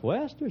Pacific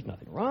Northwest. There's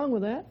nothing wrong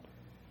with that.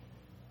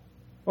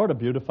 Or to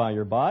beautify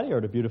your body,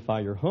 or to beautify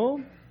your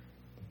home.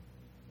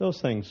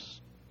 Those things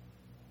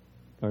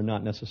are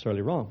not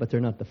necessarily wrong, but they're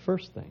not the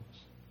first things.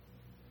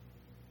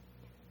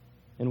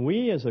 And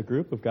we, as a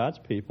group of God's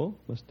people,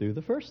 must do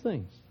the first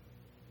things.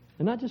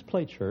 And not just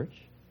play church.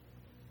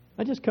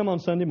 Not just come on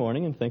Sunday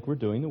morning and think we're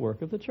doing the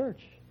work of the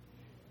church.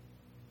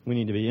 We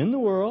need to be in the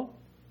world,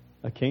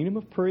 a kingdom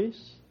of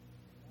priests,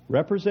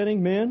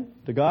 representing men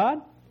to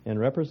God and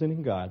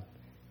representing God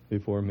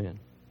before men.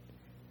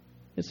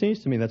 It seems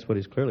to me that's what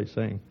he's clearly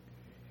saying.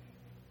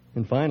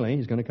 And finally,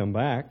 he's going to come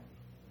back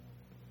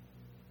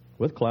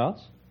with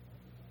clouds,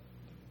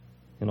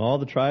 and all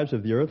the tribes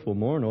of the earth will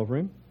mourn over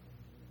him,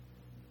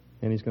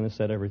 and he's going to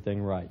set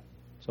everything right.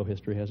 So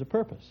history has a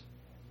purpose.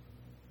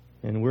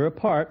 And we're a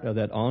part of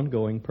that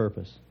ongoing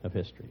purpose of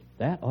history.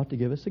 That ought to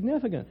give us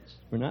significance.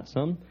 We're not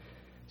some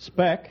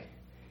speck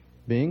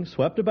being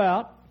swept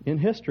about in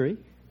history.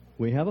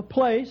 We have a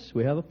place,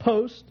 we have a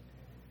post,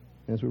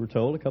 as we were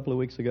told a couple of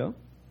weeks ago,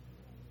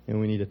 and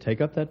we need to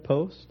take up that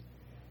post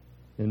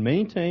and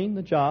maintain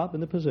the job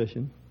and the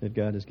position that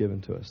God has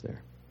given to us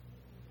there.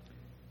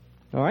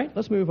 All right,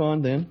 let's move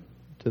on then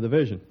to the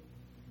vision,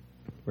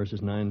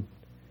 verses 9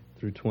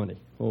 through 20.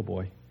 Oh,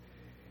 boy.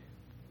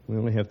 We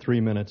only have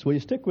 3 minutes. Will you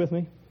stick with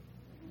me?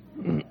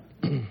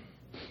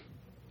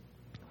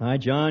 I,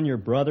 John, your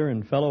brother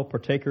and fellow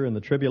partaker in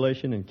the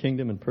tribulation and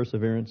kingdom and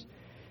perseverance,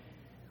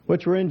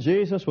 which were in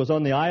Jesus, was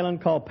on the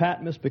island called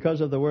Patmos because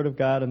of the word of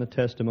God and the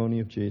testimony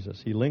of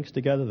Jesus. He links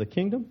together the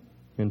kingdom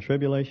and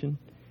tribulation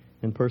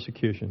and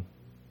persecution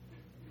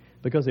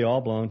because they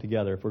all belong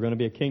together. If we're going to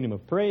be a kingdom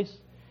of praise,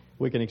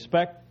 We can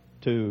expect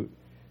to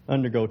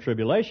undergo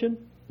tribulation.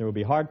 There will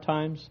be hard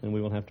times, and we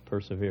will have to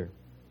persevere.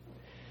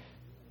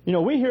 You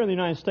know, we here in the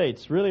United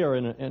States really are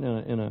in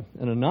an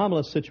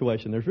anomalous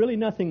situation. There's really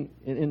nothing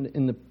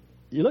in the...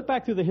 You look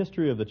back through the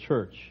history of the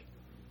church,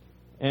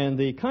 and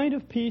the kind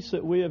of peace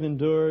that we have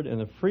endured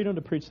and the freedom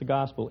to preach the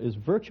gospel is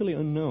virtually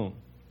unknown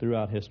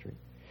throughout history.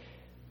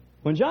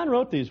 When John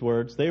wrote these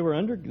words,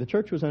 the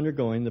church was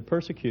undergoing the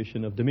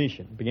persecution of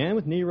Domitian. It began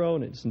with Nero,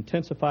 and it's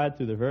intensified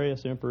through the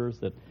various emperors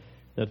that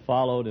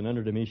followed, and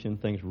under Domitian,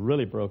 things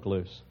really broke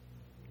loose.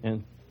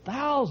 And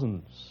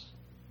thousands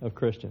of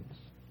Christians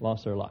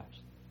lost their lives.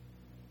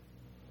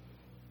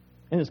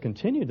 And it's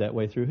continued that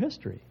way through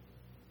history.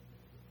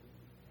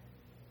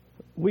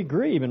 We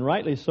grieve, and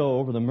rightly so,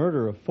 over the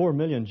murder of 4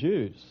 million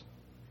Jews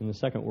in the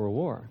Second World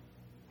War.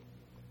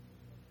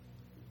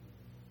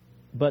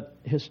 But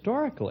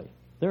historically,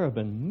 there have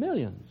been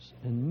millions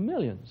and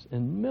millions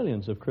and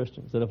millions of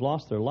Christians that have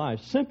lost their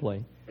lives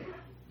simply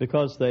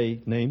because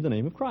they named the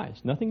name of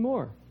Christ. Nothing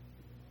more.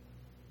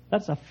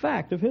 That's a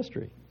fact of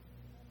history.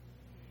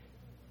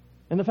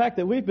 And the fact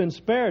that we've been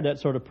spared that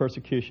sort of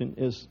persecution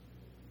is,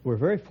 we're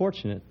very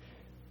fortunate.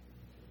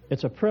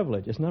 It's a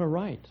privilege. It's not a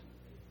right.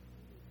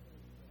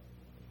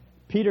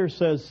 Peter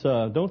says,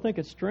 don't think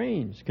it's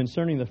strange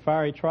concerning the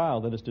fiery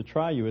trial that is to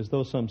try you, as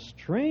though some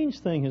strange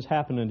thing has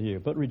happened unto you,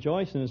 but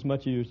rejoice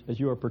inasmuch as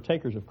you are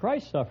partakers of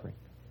Christ's suffering.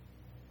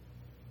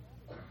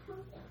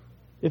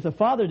 If the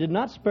Father did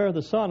not spare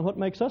the Son, what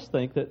makes us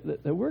think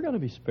that we're going to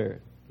be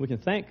spared? We can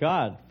thank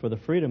God for the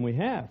freedom we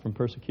have from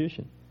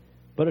persecution,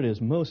 but it is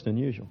most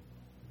unusual.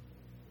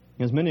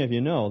 As many of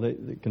you know,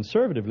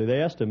 conservatively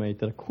they estimate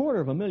that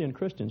 250,000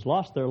 Christians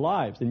lost their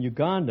lives in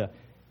Uganda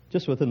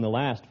just within the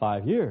last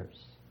 5 years.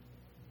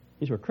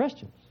 These were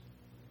Christians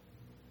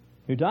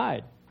who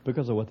died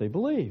because of what they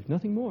believed,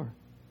 nothing more.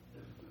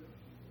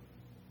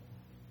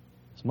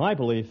 It's my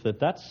belief that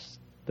that's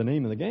the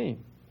name of the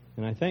game.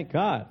 And I thank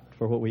God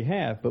for what we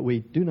have, but we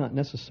do not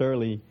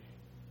necessarily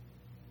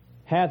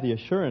have the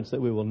assurance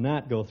that we will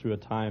not go through a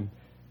time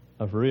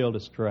of real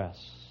distress,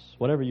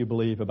 whatever you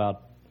believe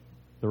about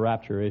the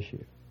rapture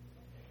issue.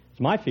 It's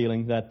my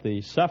feeling that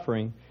the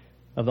suffering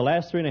of the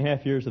last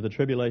 3.5 years of the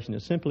tribulation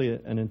is simply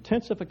an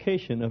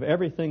intensification of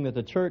everything that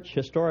the church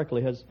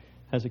historically has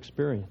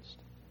experienced.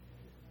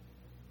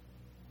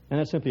 And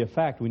that's simply a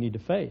fact we need to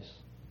face,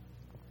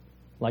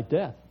 like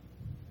death.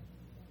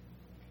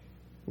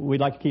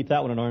 We'd like to keep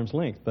that one at arm's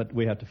length, but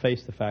we have to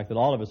face the fact that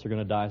all of us are going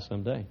to die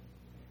someday.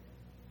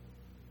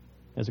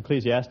 As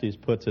Ecclesiastes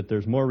puts it,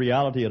 there's more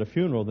reality at a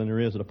funeral than there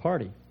is at a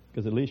party,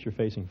 because at least you're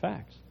facing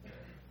facts.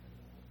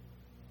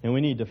 And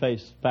we need to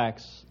face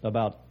facts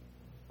about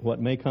what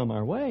may come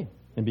our way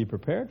and be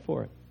prepared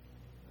for it.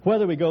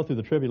 Whether we go through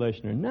the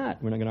tribulation or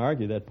not, we're not going to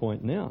argue that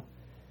point now.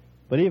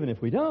 But even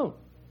if we don't,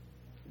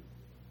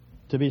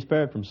 to be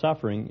spared from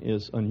suffering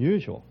is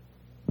unusual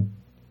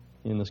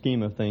in the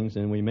scheme of things,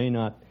 and we may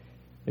not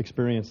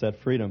experience that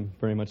freedom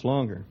very much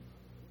longer.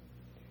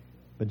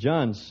 But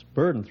John's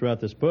burden throughout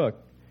this book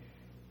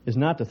is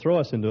not to throw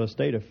us into a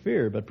state of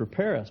fear, but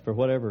prepare us for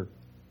whatever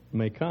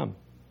may come.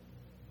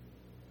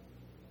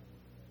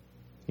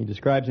 He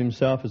describes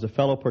himself as a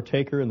fellow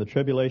partaker in the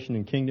tribulation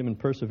and kingdom and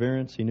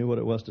perseverance. He knew what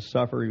it was to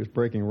suffer. He was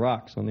breaking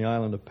rocks on the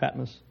island of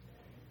Patmos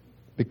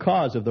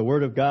because of the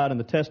Word of God and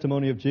the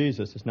testimony of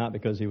Jesus. It's not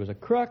because he was a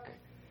crook.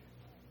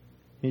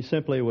 He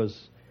simply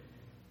was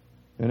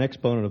an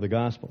exponent of the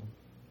gospel.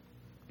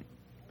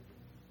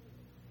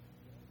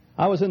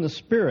 I was in the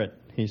Spirit,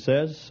 he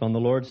says, on the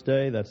Lord's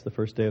Day. That's the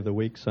first day of the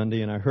week,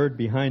 Sunday. And I heard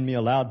behind me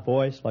a loud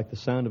voice like the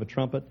sound of a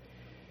trumpet,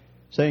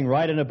 saying,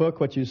 write in a book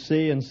what you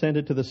see and send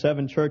it to the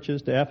 7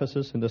 churches, to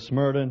Ephesus and to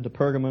Smyrna and to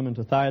Pergamum and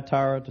to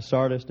Thyatira, to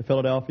Sardis, to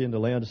Philadelphia and to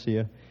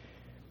Laodicea.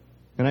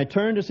 And I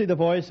turned to see the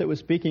voice that was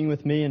speaking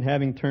with me, and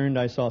having turned,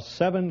 I saw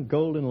 7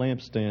 golden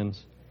lampstands.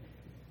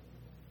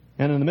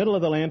 And in the middle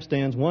of the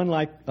lampstands, one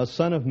like a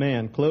son of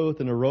man,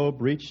 clothed in a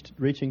robe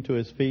reaching to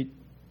his feet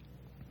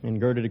and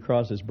girded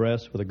across his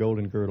breast with a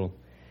golden girdle.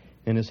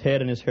 And his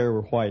head and his hair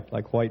were white,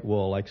 like white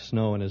wool, like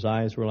snow, and his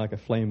eyes were like a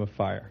flame of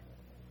fire.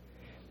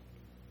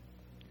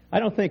 I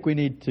don't think we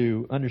need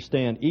to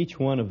understand each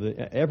one of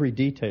every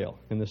detail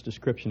in this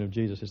description of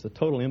Jesus. It's the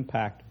total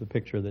impact of the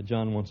picture that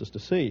John wants us to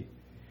see.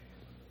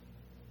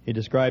 He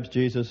describes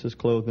Jesus as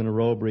clothed in a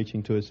robe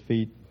reaching to his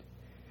feet.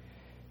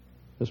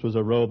 This was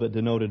a robe that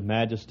denoted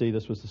majesty.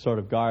 This was the sort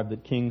of garb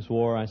that kings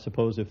wore. I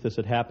suppose if this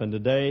had happened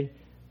today,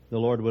 the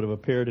Lord would have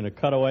appeared in a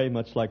cutaway,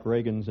 much like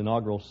Reagan's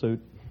inaugural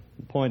suit.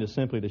 The point is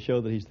simply to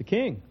show that he's the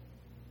king.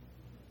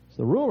 He's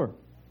the ruler.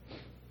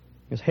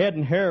 His head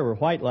and hair were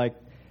white like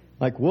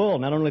wool.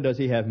 Not only does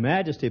he have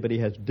majesty, but he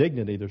has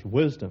dignity. There's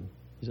wisdom.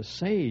 He's a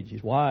sage.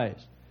 He's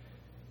wise.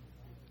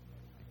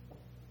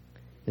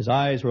 His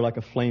eyes were like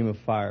a flame of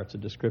fire. It's a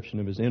description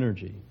of his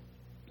energy,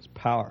 his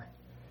power.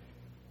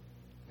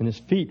 And his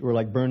feet were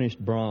like burnished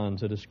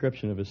bronze, a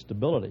description of his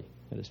stability,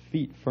 and his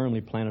feet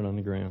firmly planted on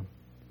the ground.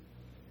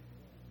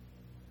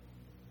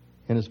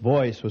 And his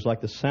voice was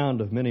like the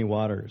sound of many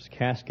waters,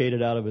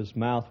 cascaded out of his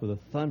mouth with a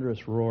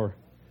thunderous roar.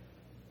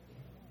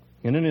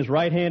 And in his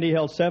right hand he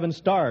held 7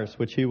 stars,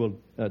 which he will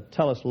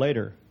tell us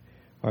later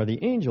are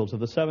the angels of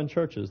the 7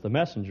 churches, the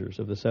messengers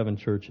of the 7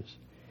 churches.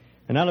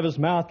 And out of his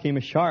mouth came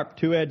a sharp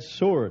 2-edged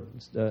sword,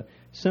 a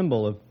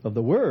symbol of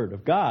the Word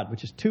of God,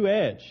 which is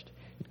 2-edged.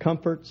 It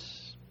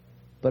comforts,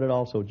 but it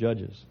also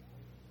judges.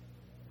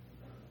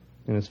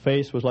 And his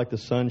face was like the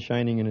sun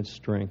shining in its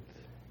strength.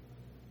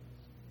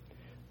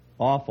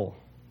 Awful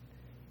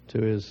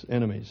to his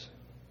enemies.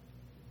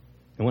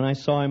 And when I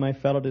saw him, I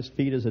fell at his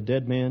feet as a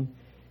dead man,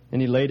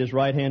 and he laid his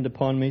right hand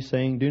upon me,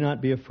 saying, "Do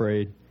not be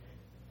afraid.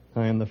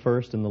 I am the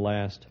first and the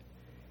last,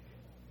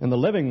 and the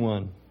living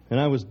one. And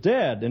I was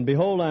dead, and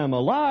behold, I am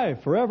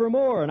alive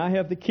forevermore, and I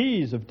have the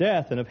keys of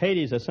death and of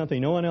Hades." That's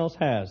something no one else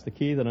has, the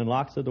key that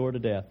unlocks the door to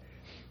death.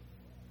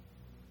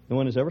 No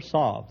one has ever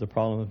solved the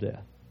problem of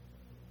death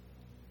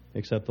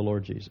except the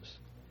Lord Jesus.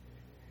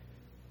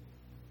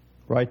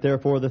 Write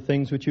therefore the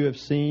things which you have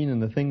seen,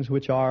 and the things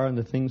which are, and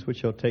the things which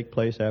shall take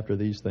place after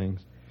these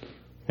things.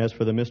 As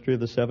for the mystery of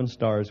the 7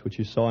 stars which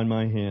you saw in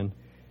my hand,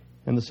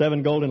 and the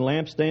 7 golden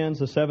lampstands,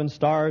 the 7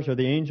 stars are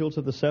the angels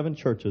of the 7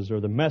 churches, or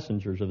the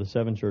messengers of the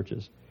 7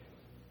 churches.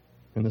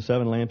 And the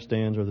 7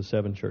 lampstands are the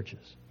 7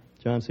 churches.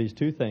 John sees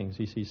 2 things.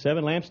 He sees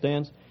 7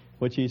 lampstands,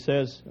 which he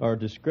says are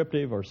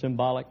descriptive or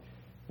symbolic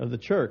of the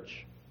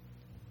church.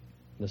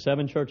 The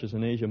 7 churches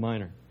in Asia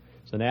Minor.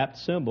 It's an apt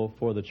symbol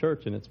for the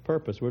church and its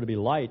purpose. We're to be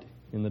light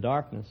in the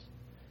darkness.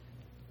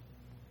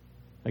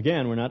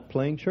 Again, we're not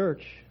playing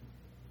church.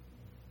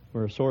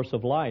 We're a source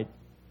of light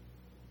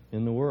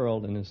in the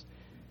world. And as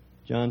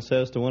John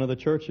says to one of the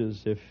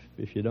churches,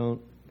 if you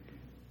don't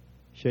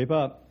shape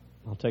up,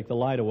 I'll take the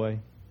light away.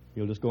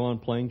 You'll just go on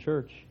playing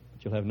church,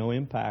 but you'll have no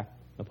impact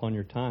upon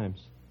your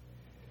times.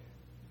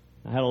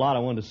 I had a lot I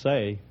wanted to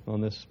say on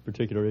this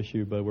particular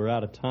issue, but we're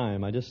out of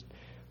time. I just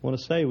want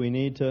to say we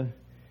need to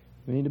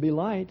be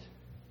light.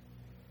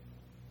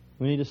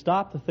 We need to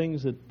stop the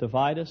things that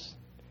divide us,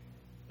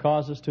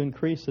 cause us to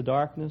increase the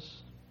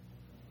darkness.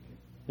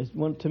 It's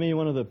to me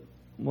one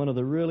of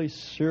the really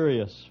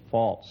serious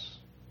faults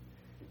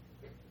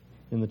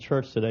in the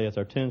church today is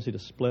our tendency to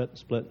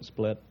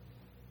split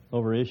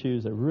over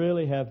issues that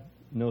really have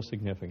no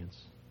significance.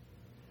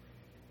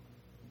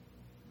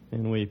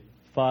 And we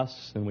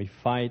fuss and we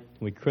fight,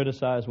 and we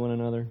criticize one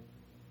another,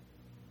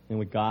 and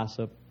we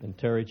gossip and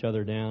tear each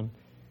other down.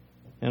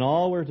 And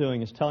all we're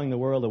doing is telling the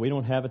world that we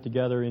don't have it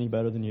together any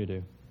better than you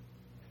do.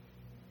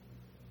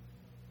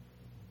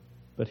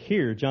 But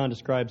here, John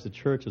describes the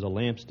church as a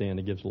lampstand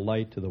that gives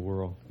light to the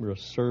world. We're a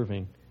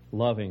serving,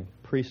 loving,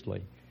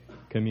 priestly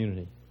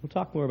community. We'll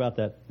talk more about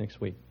that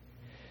next week.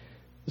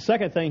 The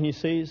second thing he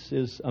sees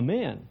is a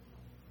man.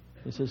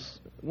 He says,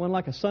 one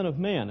like a son of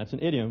man. That's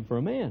an idiom for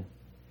a man.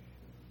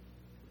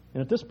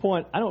 And at this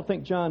point, I don't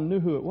think John knew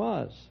who it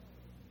was.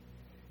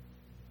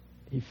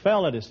 He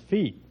fell at his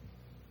feet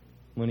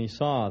when he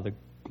saw the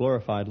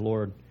glorified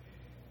Lord.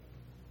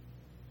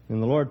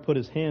 And the Lord put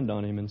his hand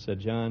on him and said,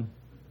 "John,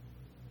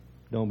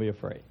 don't be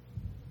afraid."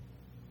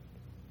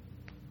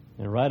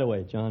 And right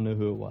away, John knew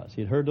who it was.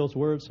 He'd heard those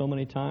words so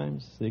many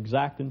times, the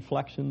exact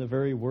inflection, the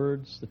very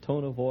words, the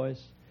tone of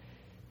voice,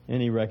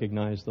 and he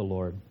recognized the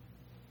Lord.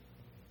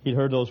 He'd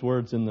heard those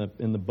words in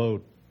the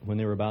boat when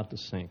they were about to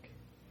sink.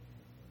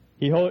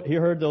 He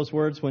heard those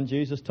words when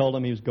Jesus told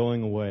him he was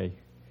going away.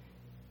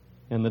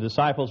 And the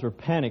disciples were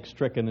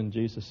panic-stricken, and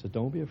Jesus said,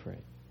 "Don't be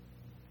afraid.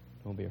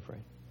 Don't be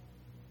afraid."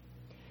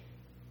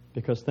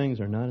 Because things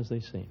are not as they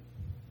seem.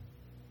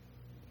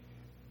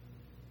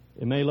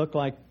 It may look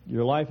like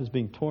your life is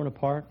being torn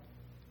apart.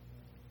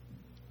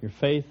 Your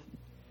faith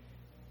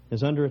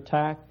is under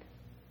attack.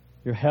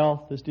 Your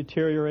health is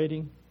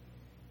deteriorating.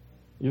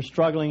 You're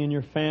struggling in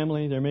your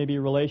family. There may be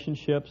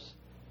relationships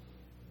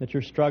that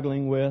you're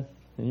struggling with,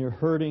 and you're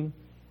hurting.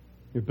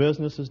 Your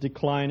business is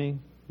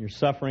declining. You're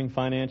suffering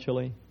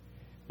financially.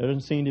 There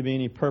doesn't seem to be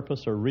any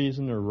purpose or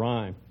reason or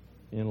rhyme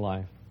in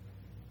life.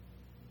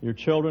 Your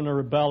children are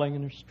rebelling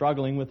and they're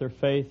struggling with their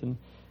faith, and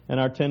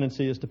our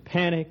tendency is to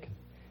panic.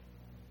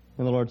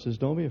 And the Lord says,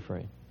 "Don't be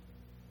afraid.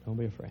 Don't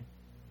be afraid.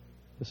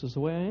 This is the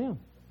way I am.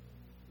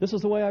 This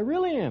is the way I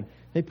really am.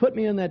 They put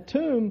me in that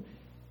tomb,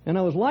 and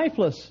I was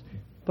lifeless,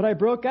 but I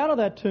broke out of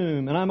that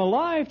tomb, and I'm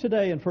alive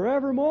today and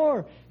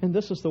forevermore, and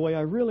this is the way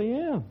I really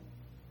am."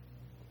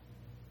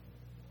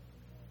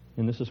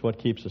 And this is what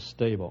keeps us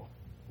stable.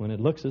 When it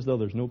looks as though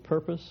there's no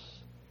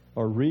purpose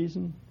or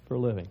reason for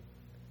living,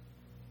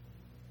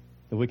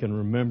 that we can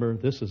remember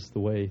this is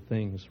the way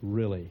things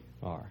really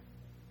are.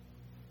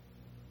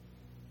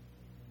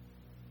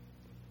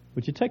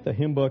 Would you take the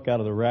hymn book out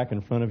of the rack in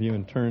front of you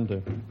and turn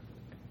to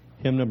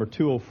hymn number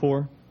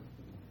 204?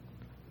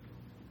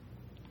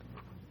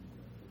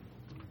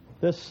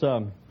 This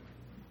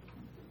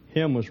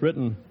hymn was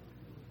written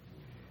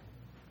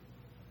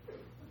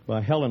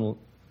by Helen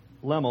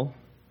Lemmel.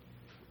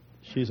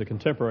 She's a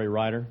contemporary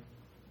writer,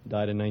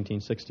 died in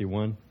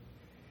 1961.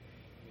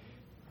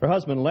 Her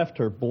husband left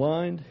her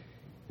blind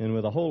and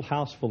with a whole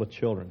house full of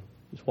children.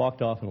 Just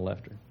walked off and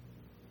left her.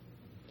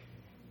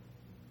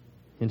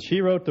 And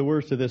she wrote the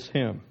words to this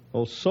hymn.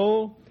 "O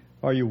soul,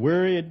 Are you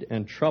wearied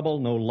and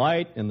troubled? No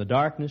light in the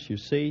darkness you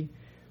see?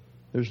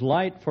 There's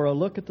light for a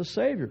look at the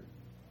Savior,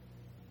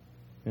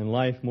 and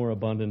life more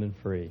abundant and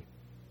free.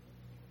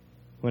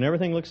 When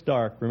everything looks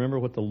dark, remember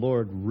what the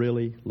Lord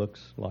really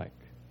looks like,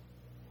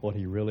 what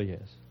He really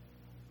is.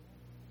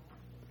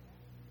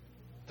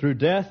 Through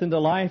death into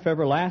life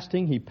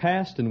everlasting He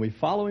passed, and we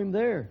follow Him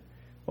there.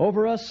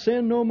 Over us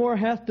sin no more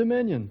hath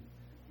dominion,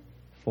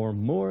 for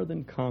more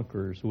than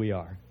conquerors we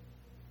are.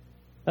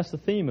 That's the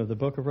theme of the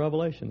book of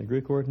Revelation. The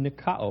Greek word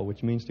nikao,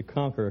 which means to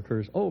conquer,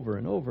 occurs over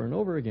and over and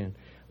over again.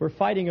 We're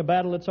fighting a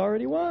battle that's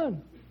already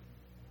won.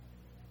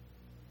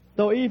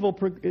 Though evil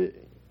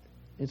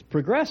is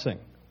progressing,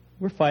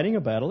 we're fighting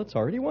a battle that's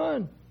already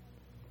won.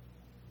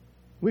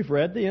 We've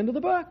read the end of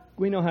the book.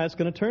 We know how it's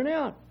going to turn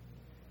out.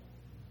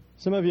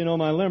 Some of you know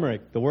my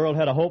limerick. The world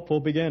had a hopeful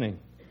beginning,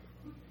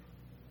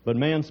 but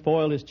man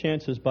spoiled his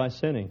chances by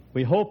sinning.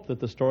 We hope that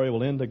the story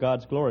will end to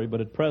God's glory, but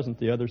at present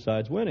the other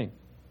side's winning.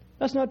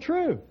 That's not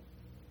true.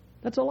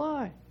 That's a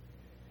lie.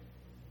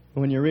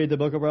 When you read the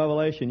book of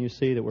Revelation, you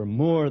see that we're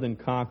more than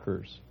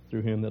conquerors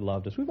through Him that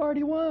loved us. We've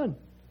already won.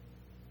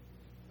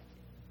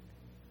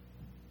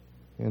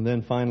 And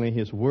then finally,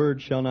 His word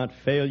shall not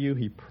fail you,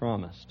 He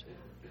promised.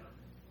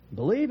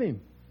 Believe Him,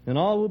 and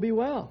all will be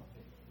well.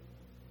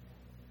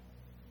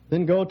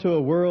 Then go to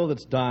a world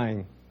that's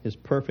dying, His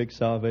perfect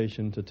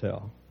salvation to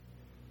tell.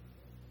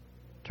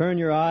 Turn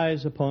your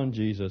eyes upon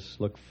Jesus.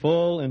 Look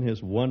full in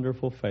His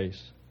wonderful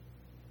face.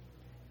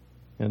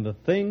 And the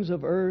things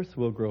of earth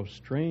will grow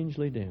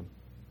strangely dim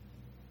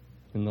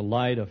in the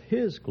light of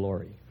His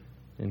glory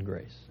and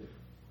grace.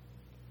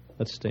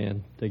 Let's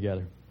stand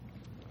together.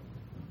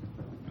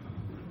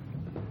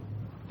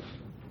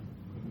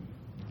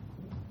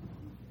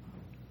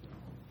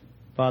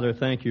 Father,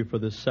 thank You for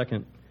this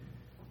second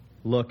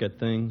look at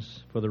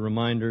things, for the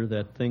reminder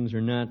that things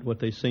are not what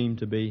they seem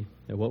to be,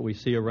 that what we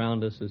see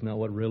around us is not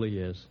what really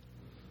is.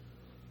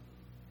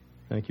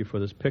 Thank You for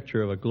this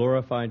picture of a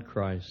glorified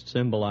Christ,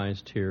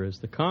 symbolized here as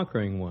the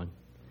conquering one,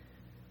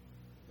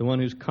 the one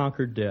who's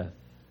conquered death,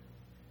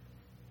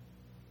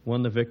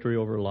 won the victory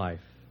over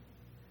life,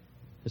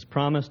 has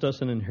promised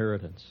us an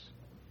inheritance,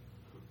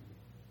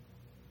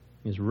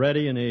 is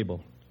ready and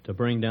able to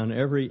bring down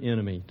every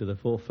enemy to the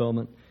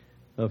fulfillment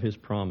of His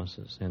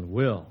promises, and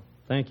will.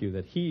 Thank You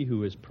that He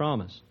who is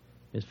promised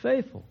is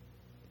faithful,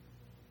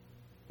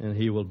 and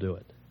He will do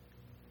it.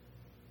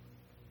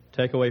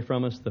 Take away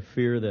from us the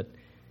fear that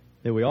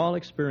we all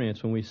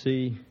experience when we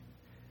see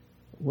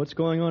what's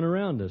going on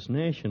around us,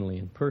 nationally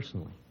and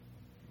personally.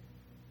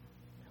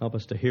 Help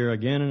us to hear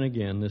again and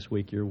again this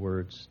week Your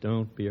words.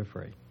 Don't be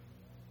afraid.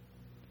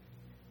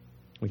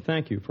 We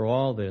thank You for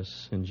all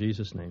this in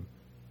Jesus' name.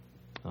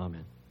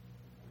 Amen.